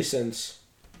 Especially since,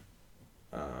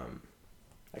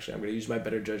 actually, I'm going to use my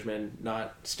better judgment,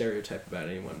 not stereotype about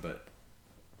anyone, but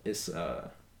it's, I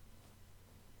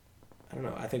don't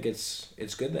know. I think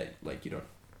it's good that, like,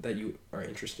 that you are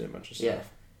interested in a bunch of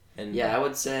stuff. Yeah. And yeah, I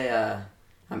would say,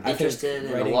 I'm interested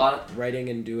in a lot. Writing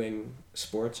and doing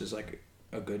sports is like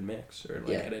a good mix, or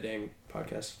like editing,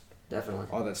 podcasts. Definitely.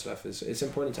 All that stuff it's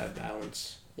important to have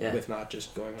balance with not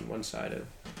just going on one side of,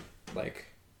 like,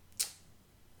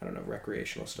 I don't know,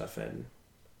 recreational stuff and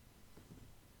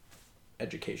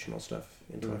educational stuff,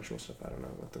 intellectual stuff. I don't know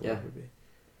what the word would be.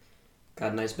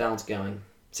 Got a nice balance going.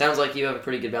 Sounds like you have a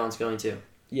pretty good balance going too.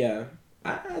 Yeah,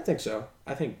 I think so.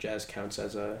 I think jazz counts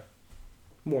as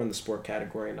more in the sport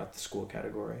category, not the school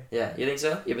category. Yeah, you think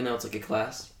so? Even though it's like a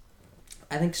class?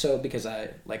 I think so, because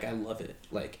I love it.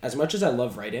 Like, as much as I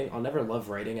love writing, I'll never love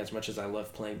writing as much as I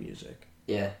love playing music.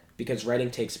 Yeah. Because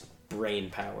writing takes brain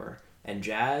power. And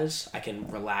jazz, I can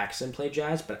relax and play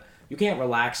jazz, but you can't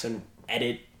relax and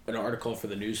edit an article for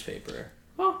the newspaper.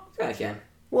 Well, I can.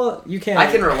 Well, you can.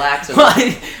 I can relax. Well,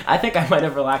 I think I might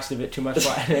have relaxed a bit too much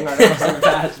while editing articles in the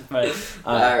past, but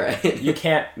all right. You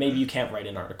can't. Maybe you can't write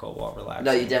an article while relaxing.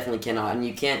 No, you definitely cannot, and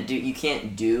you can't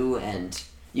do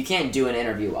an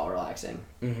interview while relaxing.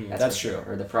 Mm-hmm, that's true.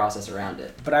 Or the process around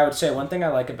it. But I would say one thing I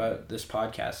like about this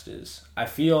podcast is I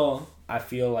feel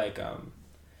like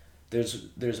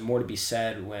there's more to be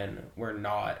said when we're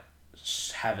not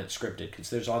have it scripted, because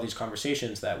there's all these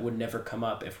conversations that would never come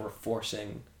up if we're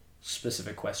forcing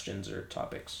specific questions or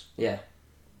topics. Yeah.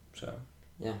 So.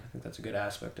 Yeah. I think that's a good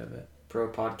aspect of it. Pro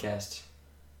podcast.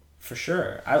 For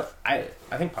sure. I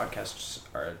think podcasts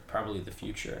are probably the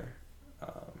future,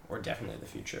 or definitely the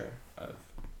future of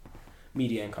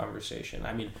media and conversation.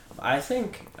 I mean, I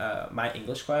think my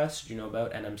English class, do you know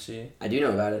about NMC? I do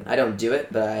know about it. I don't do it,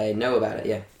 but I know about it,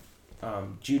 yeah.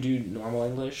 Do you do normal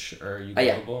English, or are you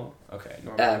global? Yeah. Okay,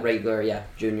 normal. Regular, yeah.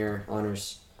 Junior,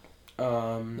 honors.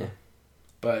 Yeah.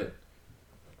 But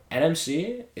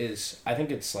NMC is, I think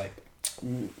it's like,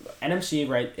 NMC,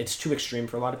 right, it's too extreme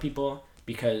for a lot of people,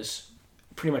 because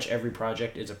pretty much every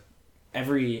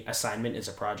assignment is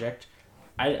a project.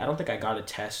 I don't think I got a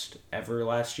test ever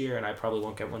last year, and I probably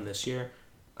won't get one this year.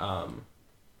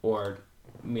 Or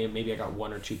maybe I got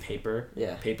one or two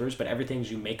papers, but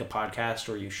everything's you make a podcast,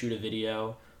 or you shoot a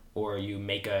video, or you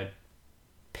make a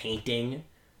painting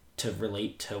to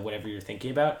relate to whatever you're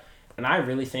thinking about. And I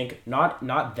really think not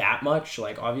that much.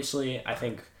 Like, obviously, I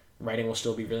think writing will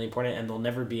still be really important, and there'll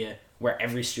never be where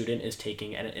every student is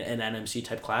taking an NMC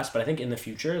type class. But I think in the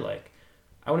future, like,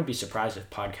 I wouldn't be surprised if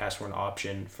podcasts were an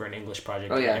option for an English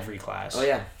project in every class. Oh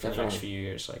yeah, for the next few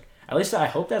years. Like, at least I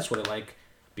hope that's what it like,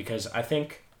 because I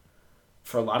think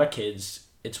for a lot of kids,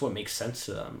 it's what makes sense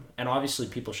to them. And obviously,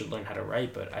 people should learn how to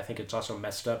write, but I think it's also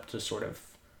messed up to sort of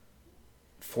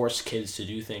force kids to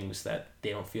do things that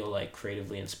they don't feel like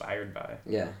creatively inspired by.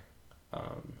 Yeah.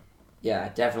 Yeah,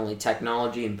 definitely.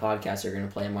 Technology and podcasts are going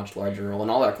to play a much larger role in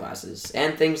all our classes,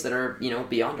 and things that are,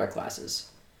 beyond our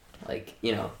classes. Like,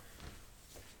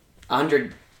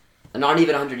 100, not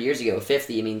even 100 years ago,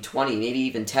 50, 20, maybe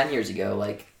even 10 years ago,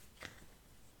 like,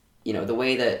 the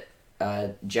way that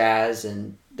jazz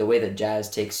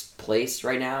takes place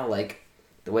right now, like,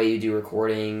 the way you do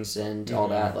recordings and all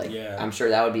that, like, I'm sure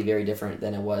that would be very different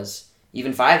than it was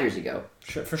even 5 years ago.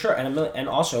 Sure, for sure. And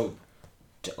also,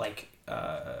 like,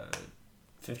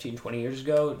 15, 20 years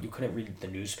ago, you couldn't read the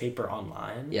newspaper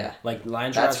online. Yeah. Like,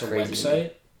 Lions has a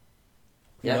website.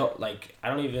 Yeah. Like, I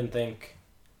don't even think...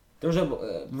 There was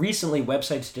recently,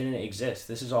 websites didn't exist.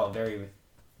 This is all very,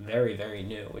 very, very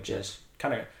new, which is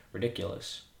kind of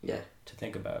ridiculous to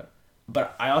think about.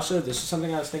 But this is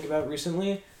something I was thinking about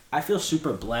recently. I feel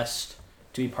super blessed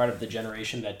to be part of the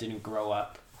generation that didn't grow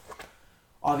up.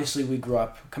 Obviously, we grew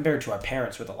up, compared to our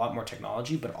parents, with a lot more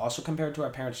technology, but also compared to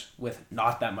our parents with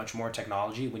not that much more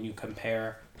technology when you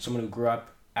compare someone who grew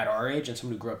up at our age and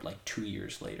someone who grew up, like, 2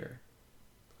 years later.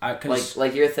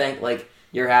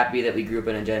 You're happy that we grew up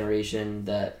in a generation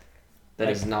that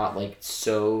is not, like,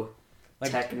 so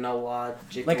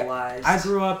technologicalized. Like, I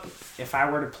grew up, if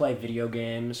I were to play video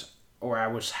games, or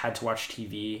I had to watch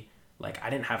TV... Like, I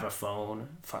didn't have a phone.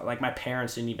 Like, my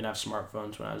parents didn't even have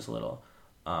smartphones when I was little.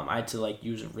 I had to, like,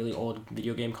 use a really old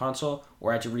video game console, or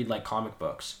I had to read, like, comic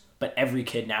books. But every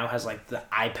kid now has, like, the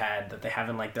iPad that they have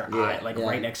in, like, their eye, like,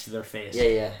 right next to their face.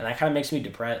 Yeah. And that kind of makes me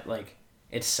depressed. Like,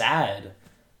 it's sad.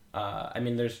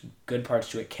 There's good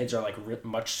parts to it. Kids are, like,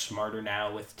 much smarter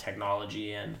now with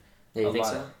technology and... Yeah, you think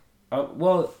so?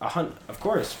 Of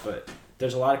course, but...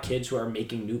 There's a lot of kids who are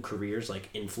making new careers,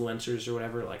 like influencers or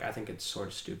whatever. Like, I think it's sort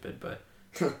of stupid, but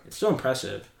it's still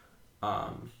impressive.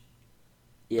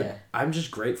 Yeah. I'm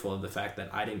just grateful of the fact that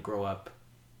I didn't grow up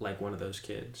like one of those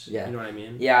kids. Yeah. You know what I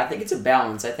mean? Yeah, I think it's a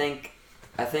balance. I think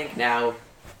now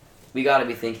we got to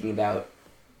be thinking about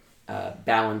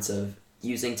balance of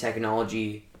using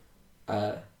technology,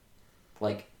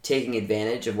 like taking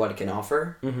advantage of what it can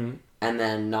offer, and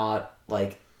then not,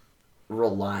 like,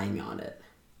 relying on it.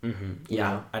 Mm-hmm.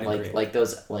 Yeah, I'd agree. Like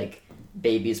those, like,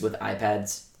 babies with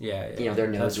iPads. Yeah. Their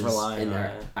noses in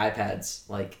their iPads.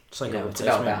 Like, it's like it's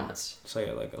about balance. It's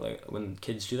like when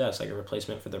kids do that, it's like a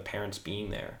replacement for their parents being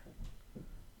there.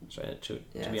 So to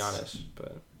be honest,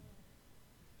 but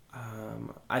I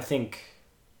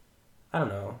don't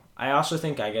know. I also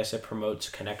think, I guess, it promotes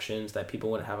connections that people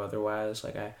wouldn't have otherwise.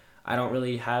 Like, I don't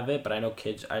really have it, but I know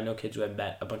kids who have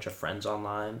met a bunch of friends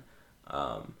online.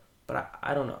 But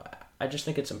I don't know. I just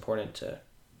think it's important to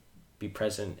be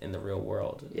present in the real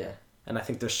world. Yeah. And I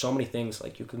think there's so many things,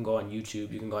 like you can go on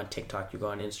YouTube, you can go on TikTok, you go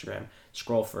on Instagram,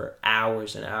 scroll for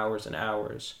hours and hours and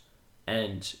hours,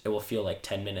 and it will feel like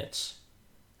 10 minutes.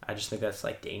 I just think that's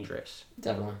like dangerous.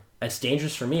 Definitely. It's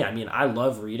dangerous for me. I mean, I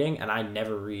love reading and I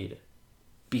never read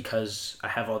because I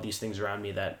have all these things around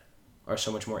me that are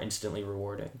so much more instantly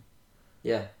rewarding.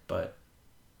 Yeah. But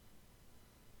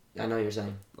I know what you're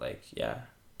saying. like, yeah.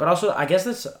 But also, I guess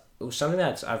that's something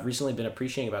that I've recently been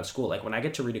appreciating about school. Like when I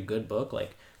get to read a good book,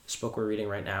 like this book we're reading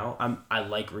right now, I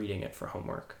like reading it for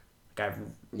homework. Like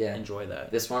I enjoy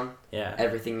that. This one? Yeah.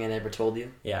 Everything I Never Told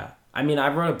You? Yeah. I mean,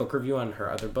 I wrote a book review on her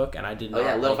other book, and I did not. Oh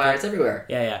yeah, Little Fires Everywhere.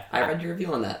 Yeah. I read your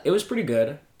review on that. It was pretty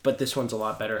good, but this one's a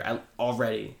lot better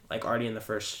already in the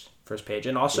first page.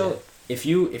 And also, if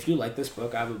you like this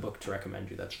book, I have a book to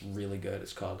recommend you that's really good.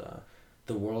 It's called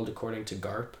The World According to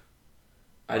Garp.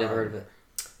 I never heard of it.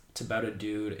 It's about a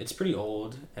dude. It's pretty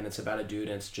old, and it's about a dude,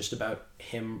 and it's just about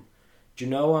him. Do you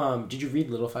know? Did you read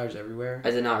Little Fires Everywhere?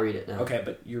 I did not read it. No. Okay,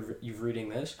 but you're reading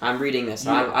this. I'm reading this.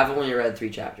 I've only read 3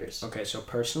 chapters. Okay, so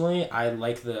personally, I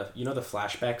like the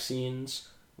flashback scenes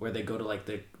where they go to like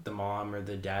the mom or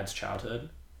the dad's childhood.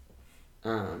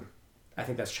 I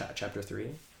think that's chapter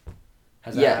 3.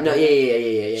 Yeah.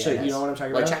 So you know what I'm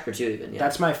talking about? Like chapter 2 even. Yeah.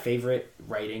 That's my favorite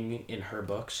writing in her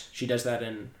books. She does that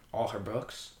in all her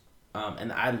books,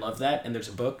 and I love that. And there's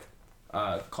a book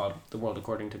called The World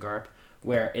According to Garp,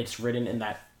 where it's written in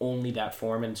that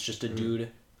form, and it's just a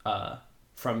dude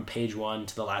from page 1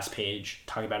 to the last page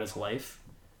talking about his life,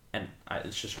 and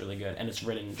it's just really good, and it's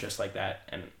written just like that,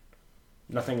 and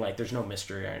nothing like there's no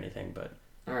mystery or anything, but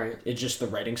all right, it's just the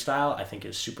writing style I think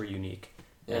is super unique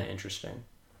and interesting.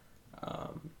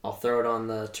 I'll throw it on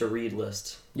the to read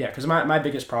list. Yeah, because my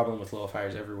biggest problem with Little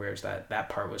Fires Everywhere is that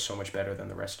part was so much better than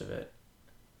the rest of it,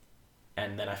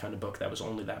 and then I found a book that was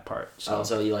only that part.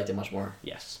 So you liked it much more.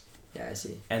 Yes. Yeah, I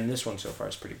see. And this one so far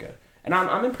is pretty good. And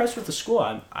I'm impressed with the school.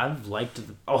 I've liked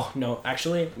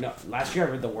last year I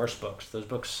read the worst books. Those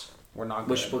books were not good.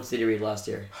 Which books did you read last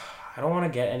year? I don't want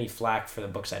to get any flack for the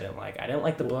books I didn't like. I didn't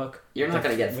like the book. You're not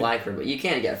going to get flack for it, but you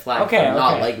can't get flack for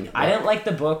not liking it. I didn't like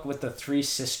the book with the 3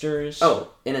 sisters.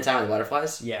 Oh, In the Time of the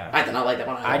Butterflies? Yeah. I did not like that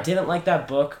one either. I didn't like that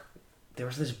book. There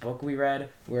was this book we read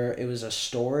where it was a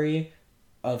story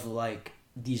of like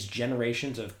these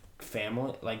generations of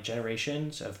family, like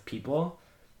generations of people,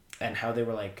 and how they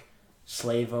were like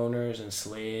slave owners and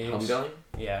slaves. Homegoing?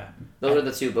 Yeah. Those are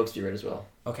the 2 books you read as well.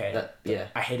 Okay. Yeah.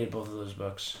 I hated both of those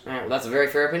books. All right, well, that's a very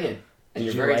fair opinion. And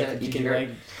Did you're you very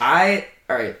like?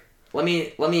 All right. Let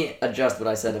me adjust what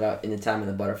I said about In the Time of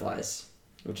the Butterflies,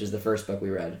 which is the first book we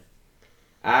read.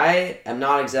 I am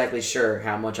not exactly sure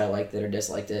how much I liked it or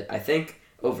disliked it. I think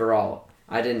overall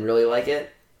I didn't really like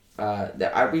it.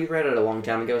 We read it a long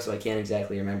time ago, so I can't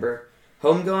exactly remember.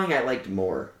 Homegoing I liked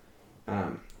more.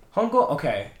 Homegoing,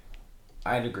 okay,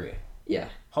 I'd agree. Yeah,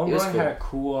 Homegoing had a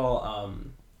cool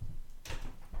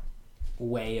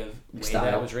way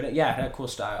that it was written. Yeah, it had a cool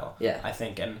style. Yeah, I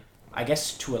think, and I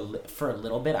guess for a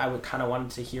little bit I would kind of wanted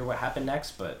to hear what happened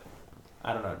next, but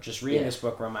I don't know. Just reading this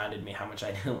book reminded me how much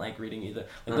I didn't like reading either.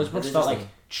 Like those books felt like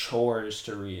chores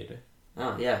to read.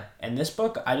 Oh yeah. And this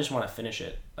book, I just want to finish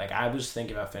it. Like I was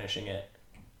thinking about finishing it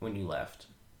when you left,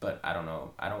 but I don't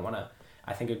know. I don't want to.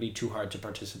 I think it'd be too hard to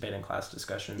participate in class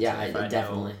discussions. Yeah, I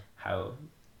definitely. Know how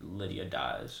Lydia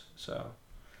dies, so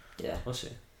yeah, we'll see.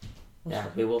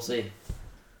 We will see.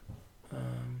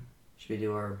 Should we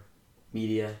do our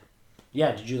media?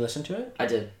 Yeah, did you listen to it? I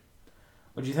did.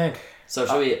 What do you think? So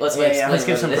should we? Let's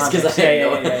give some context.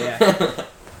 Yeah.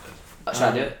 Should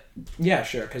I do it? Yeah,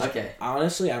 sure. Because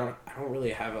honestly, I don't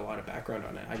really have a lot of background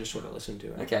on it. I just sort of listened to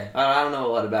it. Okay, I don't know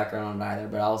a lot of background on it either,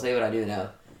 but I'll say what I do know.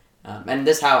 And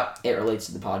this is how it relates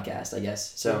to the podcast, I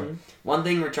guess. So one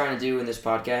thing we're trying to do in this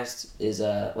podcast is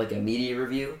like a media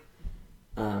review.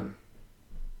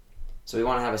 So we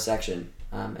want to have a section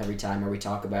every time where we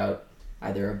talk about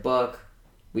either a book.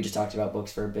 We just talked about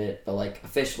books for a bit, but like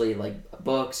officially like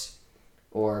books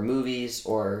or movies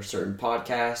or certain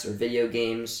podcasts or video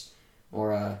games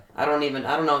or I don't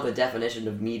know what the definition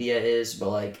of media is, but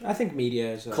like I think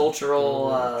media is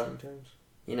cultural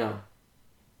you know,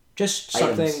 just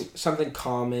something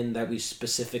common that we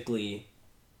specifically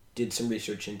did some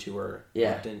research into or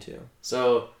looked into.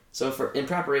 So in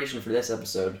preparation for this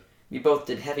episode, we both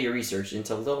did heavy research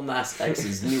into Lil Nas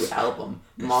X's new album,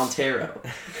 Montero.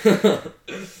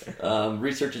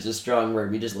 Research is a strong word.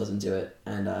 We just listened to it,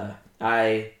 and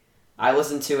I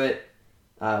listened to it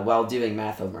while doing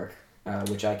math homework,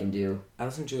 which I can do. I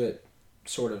listened to it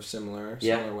sort of similar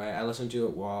way. I listened to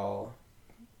it while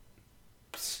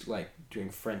like doing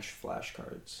French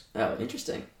flashcards. Oh,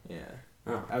 interesting. Yeah.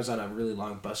 Oh. I was on a really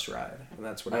long bus ride, and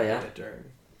that's what I did it during.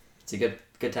 it's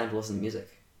a good time to listen to music.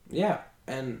 Yeah,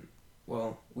 and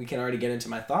well, we can already get into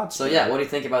my thoughts. So yeah, what do you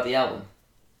think about the album?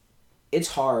 It's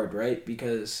hard, right?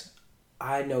 Because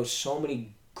I know so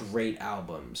many great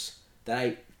albums that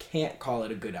I can't call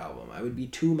it a good album. I would be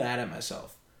too mad at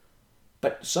myself.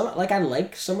 But I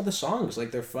like some of the songs.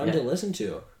 Like, they're fun to listen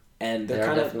to. And they're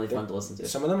kind of definitely fun to listen to.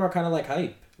 Some of them are kind of like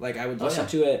hype. Like, I would listen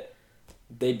to it.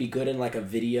 They'd be good in like a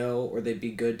video, or they'd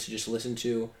be good to just listen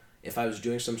to if I was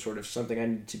doing some sort of something I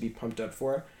need to be pumped up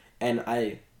for. And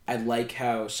I like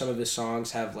how some of his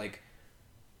songs have like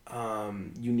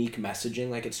unique messaging.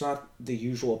 Like, it's not the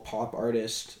usual pop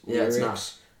artist lyrics.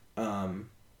 It's not.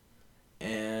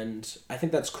 And I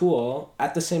think that's cool.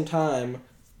 At the same time,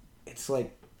 it's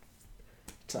like,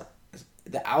 it's not,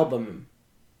 the album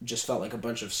just felt like a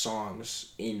bunch of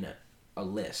songs in a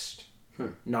list,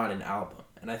 not an album.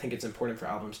 And I think it's important for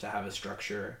albums to have a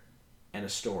structure and a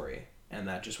story, and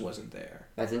that just wasn't there.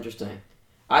 That's interesting.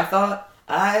 I thought,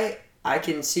 I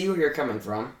can see where you're coming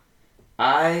from.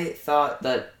 I thought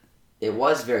that it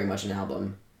was very much an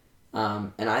album,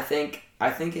 and I think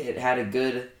it had a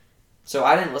good. So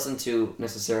I didn't listen to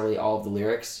necessarily all of the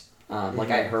lyrics. Like,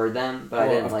 I heard them, but I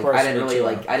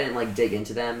didn't dig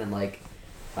into them and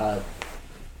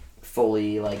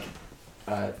fully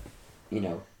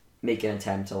make an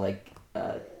attempt to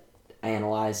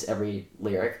analyze every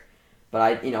lyric. But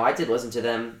I did listen to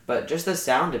them. But just the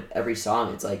sound of every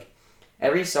song, it's like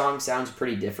every song sounds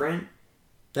pretty different.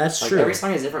 That's true. Every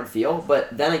song has a different feel.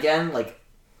 But then again,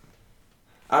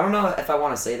 I don't know if I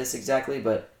want to say this exactly,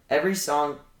 but every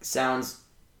song sounds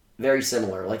very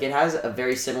similar. Like, it has a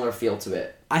very similar feel to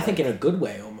it. I think in a good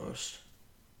way, almost.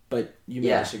 But you may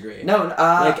disagree. No,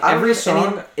 every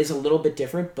song is a little bit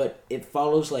different, but it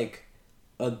follows like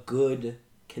a good,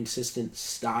 consistent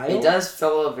style. It does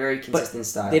follow a very consistent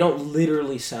style. They don't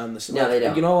literally sound the same. No, they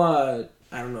don't. You know,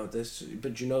 I don't know this,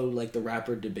 but you know, like, the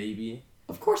rapper DaBaby?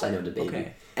 Of course I know DaBaby.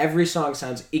 Okay. Every song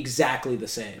sounds exactly the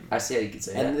same. I see how you could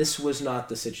say that. And this was not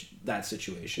that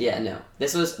situation. Yeah, no.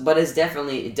 This was, but it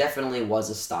definitely was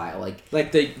a style.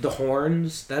 Like the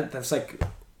horns, that's like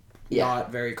not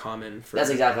very common for. That's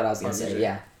exactly what I was gonna say.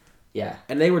 Yeah, yeah.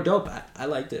 And they were dope. I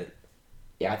liked it.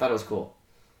 Yeah, I thought it was cool.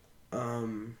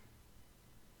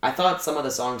 I thought some of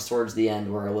the songs towards the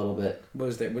end were a little bit.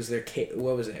 Was there?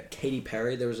 What was it? Katy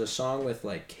Perry. There was a song with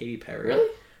like Katy Perry. Really?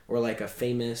 Or like a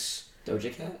famous.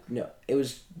 Doja Cat? No, it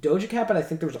was Doja Cat, but I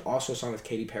think there was also a song with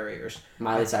Katy Perry or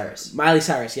Miley Cyrus. Miley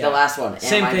Cyrus, yeah. The last one.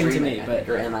 Same thing dreaming, to me, but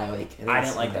or Am I Awake? I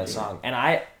didn't like that song, and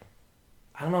I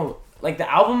don't know. Like,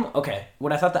 the album, okay.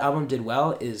 What I thought the album did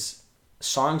well is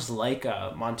songs like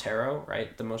Montero,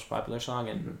 right, the most popular song,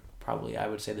 and probably I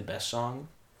would say the best song,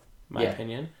 in my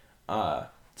opinion.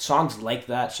 Songs like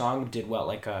that song did well,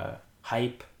 like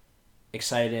hype,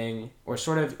 exciting,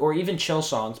 or even chill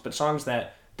songs, but songs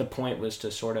that the point was to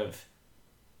sort of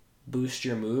boost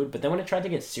your mood. But then when it tried to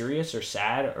get serious or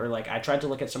sad, or like I tried to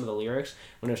look at some of the lyrics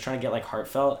when it was trying to get like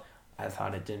heartfelt, I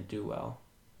thought it didn't do well.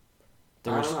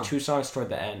 There was 2 songs toward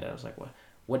the end, and I was like,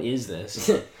 what is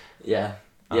this? Yeah.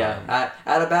 But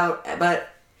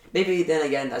maybe then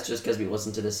again that's just because we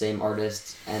listened to the same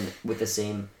artist and with the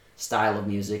same style of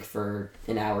music for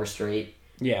an hour straight.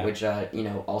 Yeah. Which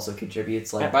also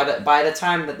contributes. Like, by the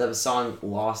time that the song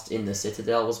Lost in the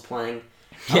Citadel was playing,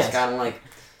 I was kind of like,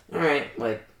 all right,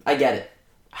 like, I get it.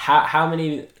 How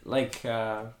many, like,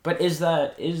 but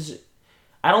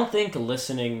I don't think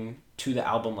listening to the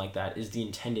album like that is the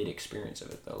intended experience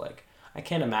of it, though. Like, I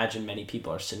can't imagine many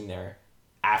people are sitting there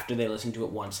after they listen to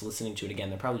it once, listening to it again.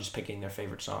 They're probably just picking their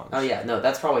favorite songs. Oh, yeah, no,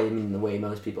 that's probably, the way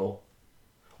most people.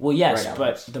 Well, yes,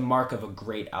 but the mark of a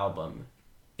great album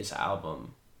is an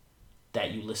album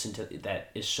that you listen to that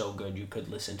is so good you could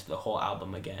listen to the whole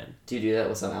album again. Do you do that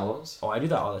with some albums? Oh, I do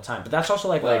that all the time. But that's also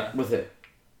like with it.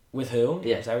 With who?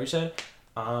 Yeah. Is that what you said?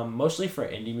 Mostly for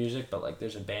indie music, but like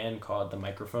there's a band called The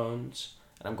Microphones,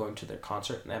 and I'm going to their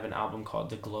concert, and they have an album called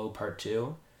The Glow Part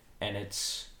 2, and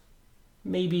it's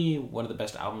maybe one of the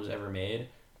best albums ever made,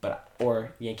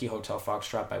 or Yankee Hotel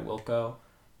Foxtrot by Wilco,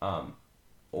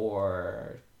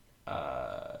 or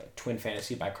Twin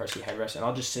Fantasy by Car Seat Headrest, and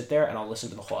I'll just sit there and I'll listen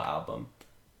to the whole album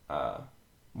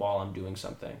while I'm doing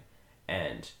something,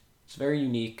 and it's very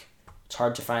unique. It's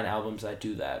hard to find albums that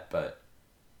do that, but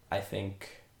I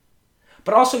think,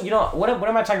 but also, what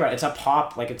am I talking about? It's a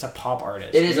pop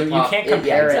artist. It is a pop. You can't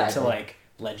compare it to like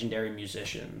legendary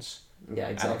musicians. Yeah,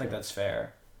 exactly. I don't think that's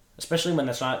fair, especially when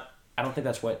that's not. I don't think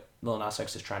that's what Lil Nas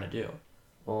X is trying to do.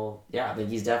 Well, yeah, I think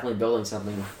he's definitely building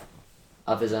something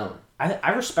of his own.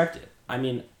 I respect it. I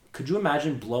mean, could you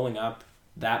imagine blowing up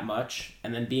that much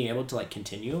and then being able to like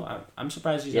continue? I'm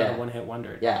surprised he's not a one-hit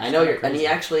wonder. Yeah, I know and he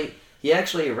actually, He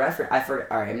actually referenced. I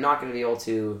forgot. All right, I'm not going to be able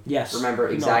to remember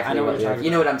exactly what lyric.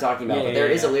 You know what I'm talking about. Yeah, but there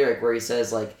is a lyric where he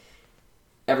says like,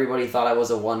 "Everybody thought I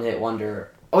was a one-hit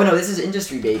wonder." Oh no, this is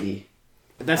Industry Baby.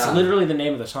 That's literally the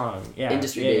name of the song. Yeah,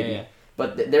 Industry Baby. Yeah.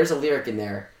 But there's a lyric in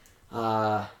there.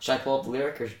 Should I pull up the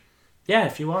lyric or? Yeah,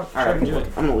 if you want. All right, I'm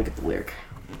gonna look at the lyric.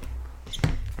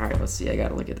 All right, let's see. I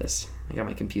gotta look at this. I got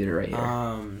my computer right here.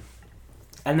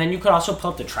 And then you could also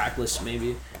pull up the track list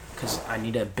maybe, because I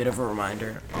need a bit of a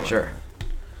reminder. Sure.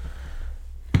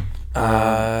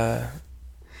 Yeah,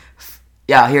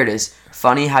 here it is.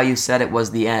 Funny how you said it was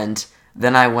the end.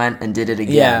 Then I went and did it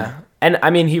again. Yeah, and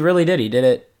I mean he really did. He did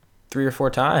it 3 or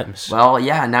 4 times. Well,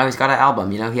 yeah. Now he's got an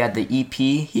album. You know, he had the EP.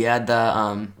 He had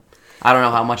the I don't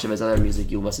know how much of his other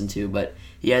music you listen to, but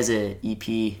he has an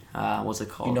EP. What's it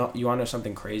called? You want to know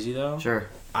something crazy though? Sure.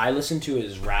 I listened to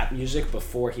his rap music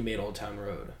before he made Old Town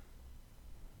Road.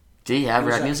 Did he have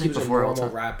rap music before Old Town?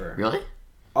 He was a normal rapper. Really?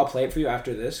 I'll play it for you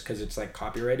after this because it's like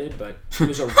copyrighted. But he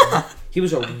was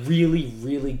a really,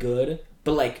 really good,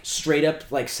 but like straight up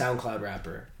like SoundCloud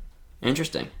rapper.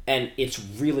 Interesting. And it's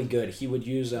really good. He would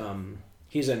use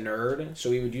he's a nerd,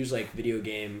 so he would use like video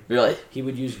game. Really? He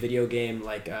would use video game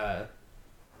like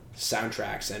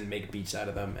soundtracks and make beats out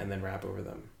of them and then rap over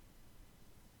them.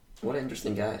 What an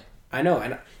interesting guy. I know,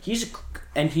 and he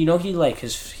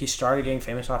started getting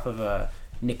famous off of a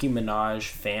Nicki Minaj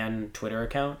fan Twitter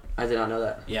account. I did not know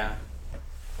that. Yeah,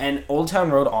 and Old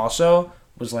Town Road also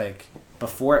was like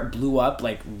before it blew up,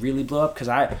 like really blew up, because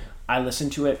I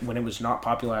listened to it when it was not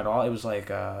popular at all. It was like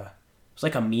a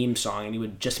meme song, and he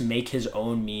would just make his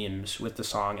own memes with the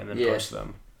song and then post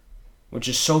them, which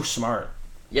is so smart.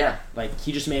 Yeah, like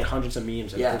he just made hundreds of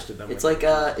memes and posted them. It's like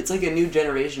a new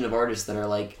generation of artists that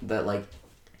are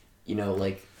you know,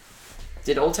 like,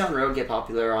 did Old Town Road get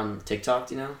popular on TikTok?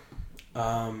 Do you know?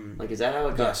 Like, is that how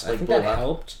it got? Yes, I think that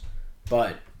helped,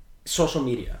 but social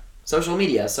media. Social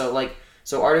media. So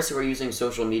artists who are using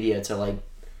social media to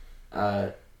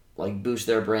like boost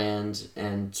their brand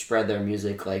and spread their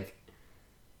music, like,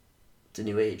 it's a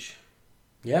new age.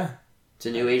 Yeah, it's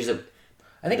a new age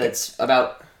that's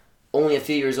about only a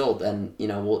few years old, and you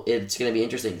know, it's going to be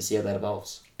interesting to see how that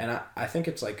evolves. And I think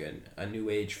it's like a new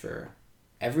age for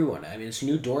everyone. I mean, it's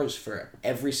new doors for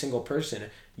every single person.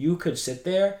 You could sit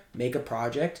there, make a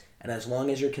project, and as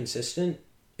long as you're consistent,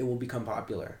 it will become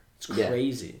popular. It's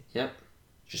crazy. Yep.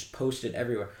 Just post it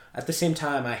everywhere. At the same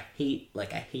time, I hate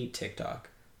TikTok,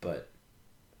 but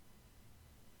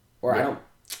I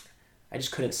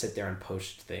just couldn't sit there and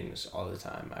post things all the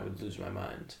time. I would lose my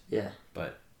mind. Yeah.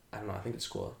 But I don't know. I think it's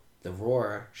cool. The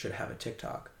Roar should have a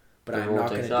TikTok, but I'm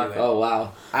not going to do it. Oh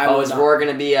wow! Is Roar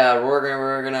going to be?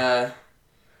 We're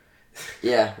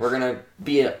gonna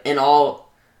be in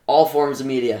all forms of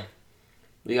media.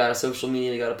 We got a social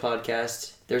media. We got a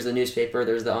podcast. There's the newspaper.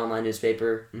 There's the online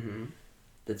newspaper. Mm-hmm.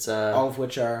 That's all of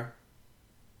which are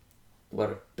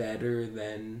better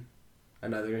than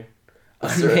another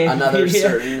certain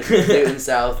Newton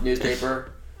South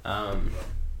newspaper.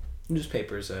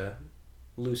 Newspaper's a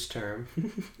loose term.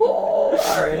 Oh,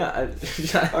 all right.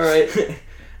 All right.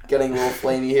 Getting a little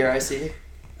flamey here, I see.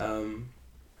 No,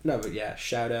 but yeah,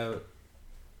 shout out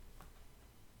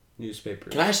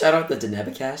newspapers. Can I shout out the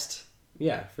Denebicast?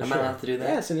 Yeah, for sure. Am I allowed to do that?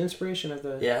 Yeah, it's an inspiration of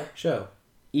the show.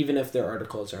 Even if their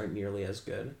articles aren't nearly as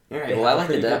good. All right. Well, I like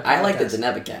the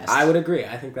Denebicast. I would agree.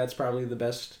 I think that's probably the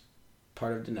best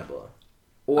part of Denebula.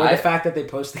 Or the fact that they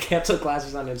post the cancel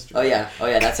classes on Instagram. Oh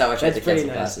yeah. That's how I try to cancel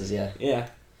classes. Yeah. Yeah.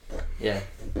 Yeah.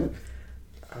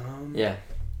 Yeah.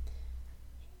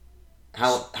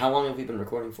 How long have we been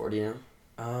recording for? Do you know?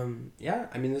 Yeah.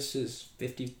 I mean, this is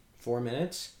 54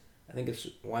 minutes. I think it's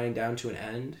winding down to an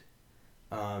end.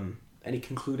 Any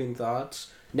concluding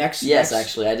thoughts? Yes,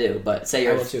 actually, I do. But say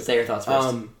your thoughts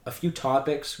first. A few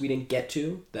topics we didn't get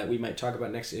to that we might talk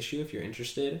about next issue if you're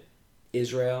interested.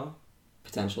 Israel.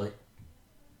 Potentially.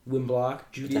 Wimblock,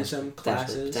 Judaism,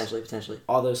 classes. Potentially.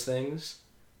 All those things.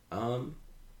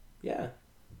 Yeah.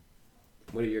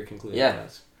 What are your concluding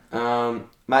thoughts?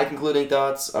 My concluding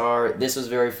thoughts are this was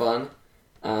very fun.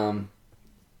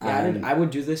 I would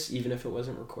do this even if it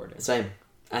wasn't recorded. Same.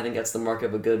 I think that's the mark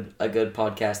of a good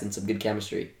podcast and some good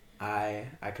chemistry. I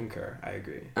concur. I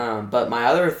agree. But my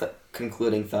other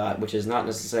concluding thought, which is not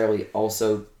necessarily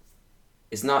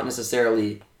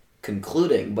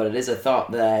concluding, but it is a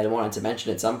thought that I wanted to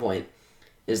mention at some point,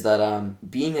 is that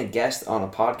being a guest on a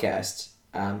podcast,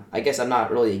 I guess I'm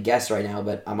not really a guest right now,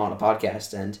 but I'm on a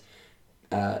podcast, and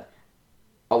a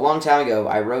long time ago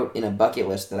I wrote in a bucket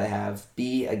list that I have,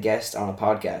 be a guest on a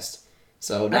podcast.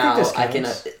 So now I can...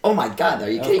 oh my god, are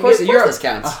you kidding me? Of course this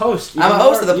counts. A host. I'm a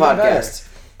host of the podcast.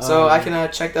 So I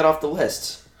can check that off the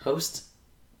list. Host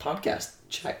podcast.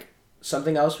 Check.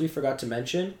 Something else we forgot to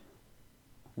mention.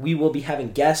 We will be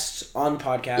having guests on the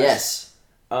podcast. Yes.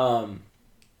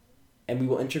 And we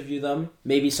will interview them.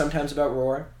 Maybe sometimes about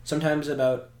Roar, sometimes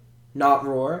about not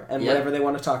Roar, and whatever they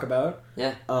want to talk about.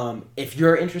 Yeah. If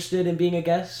you're interested in being a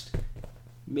guest,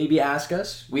 maybe ask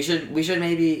us. We should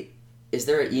maybe. Is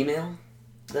there an email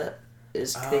that they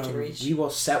can reach? We will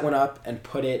set one up and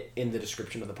put it in the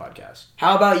description of the podcast.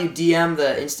 How about you DM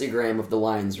the Instagram of the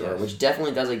Lions Roar, which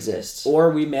definitely does exist.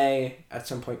 Or we may at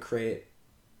some point create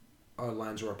a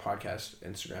Lions Roar podcast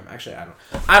Instagram. Actually,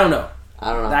 I don't know.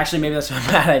 Actually, maybe that's a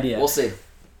bad idea. We'll see.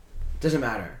 Doesn't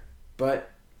matter. But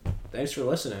thanks for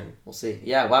listening. We'll see.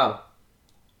 Yeah, wow.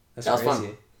 That was crazy.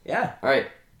 Fun. Yeah. All right.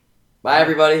 Bye,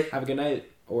 everybody. Have a good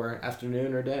night or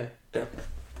afternoon or day. Yeah.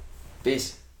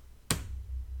 Peace.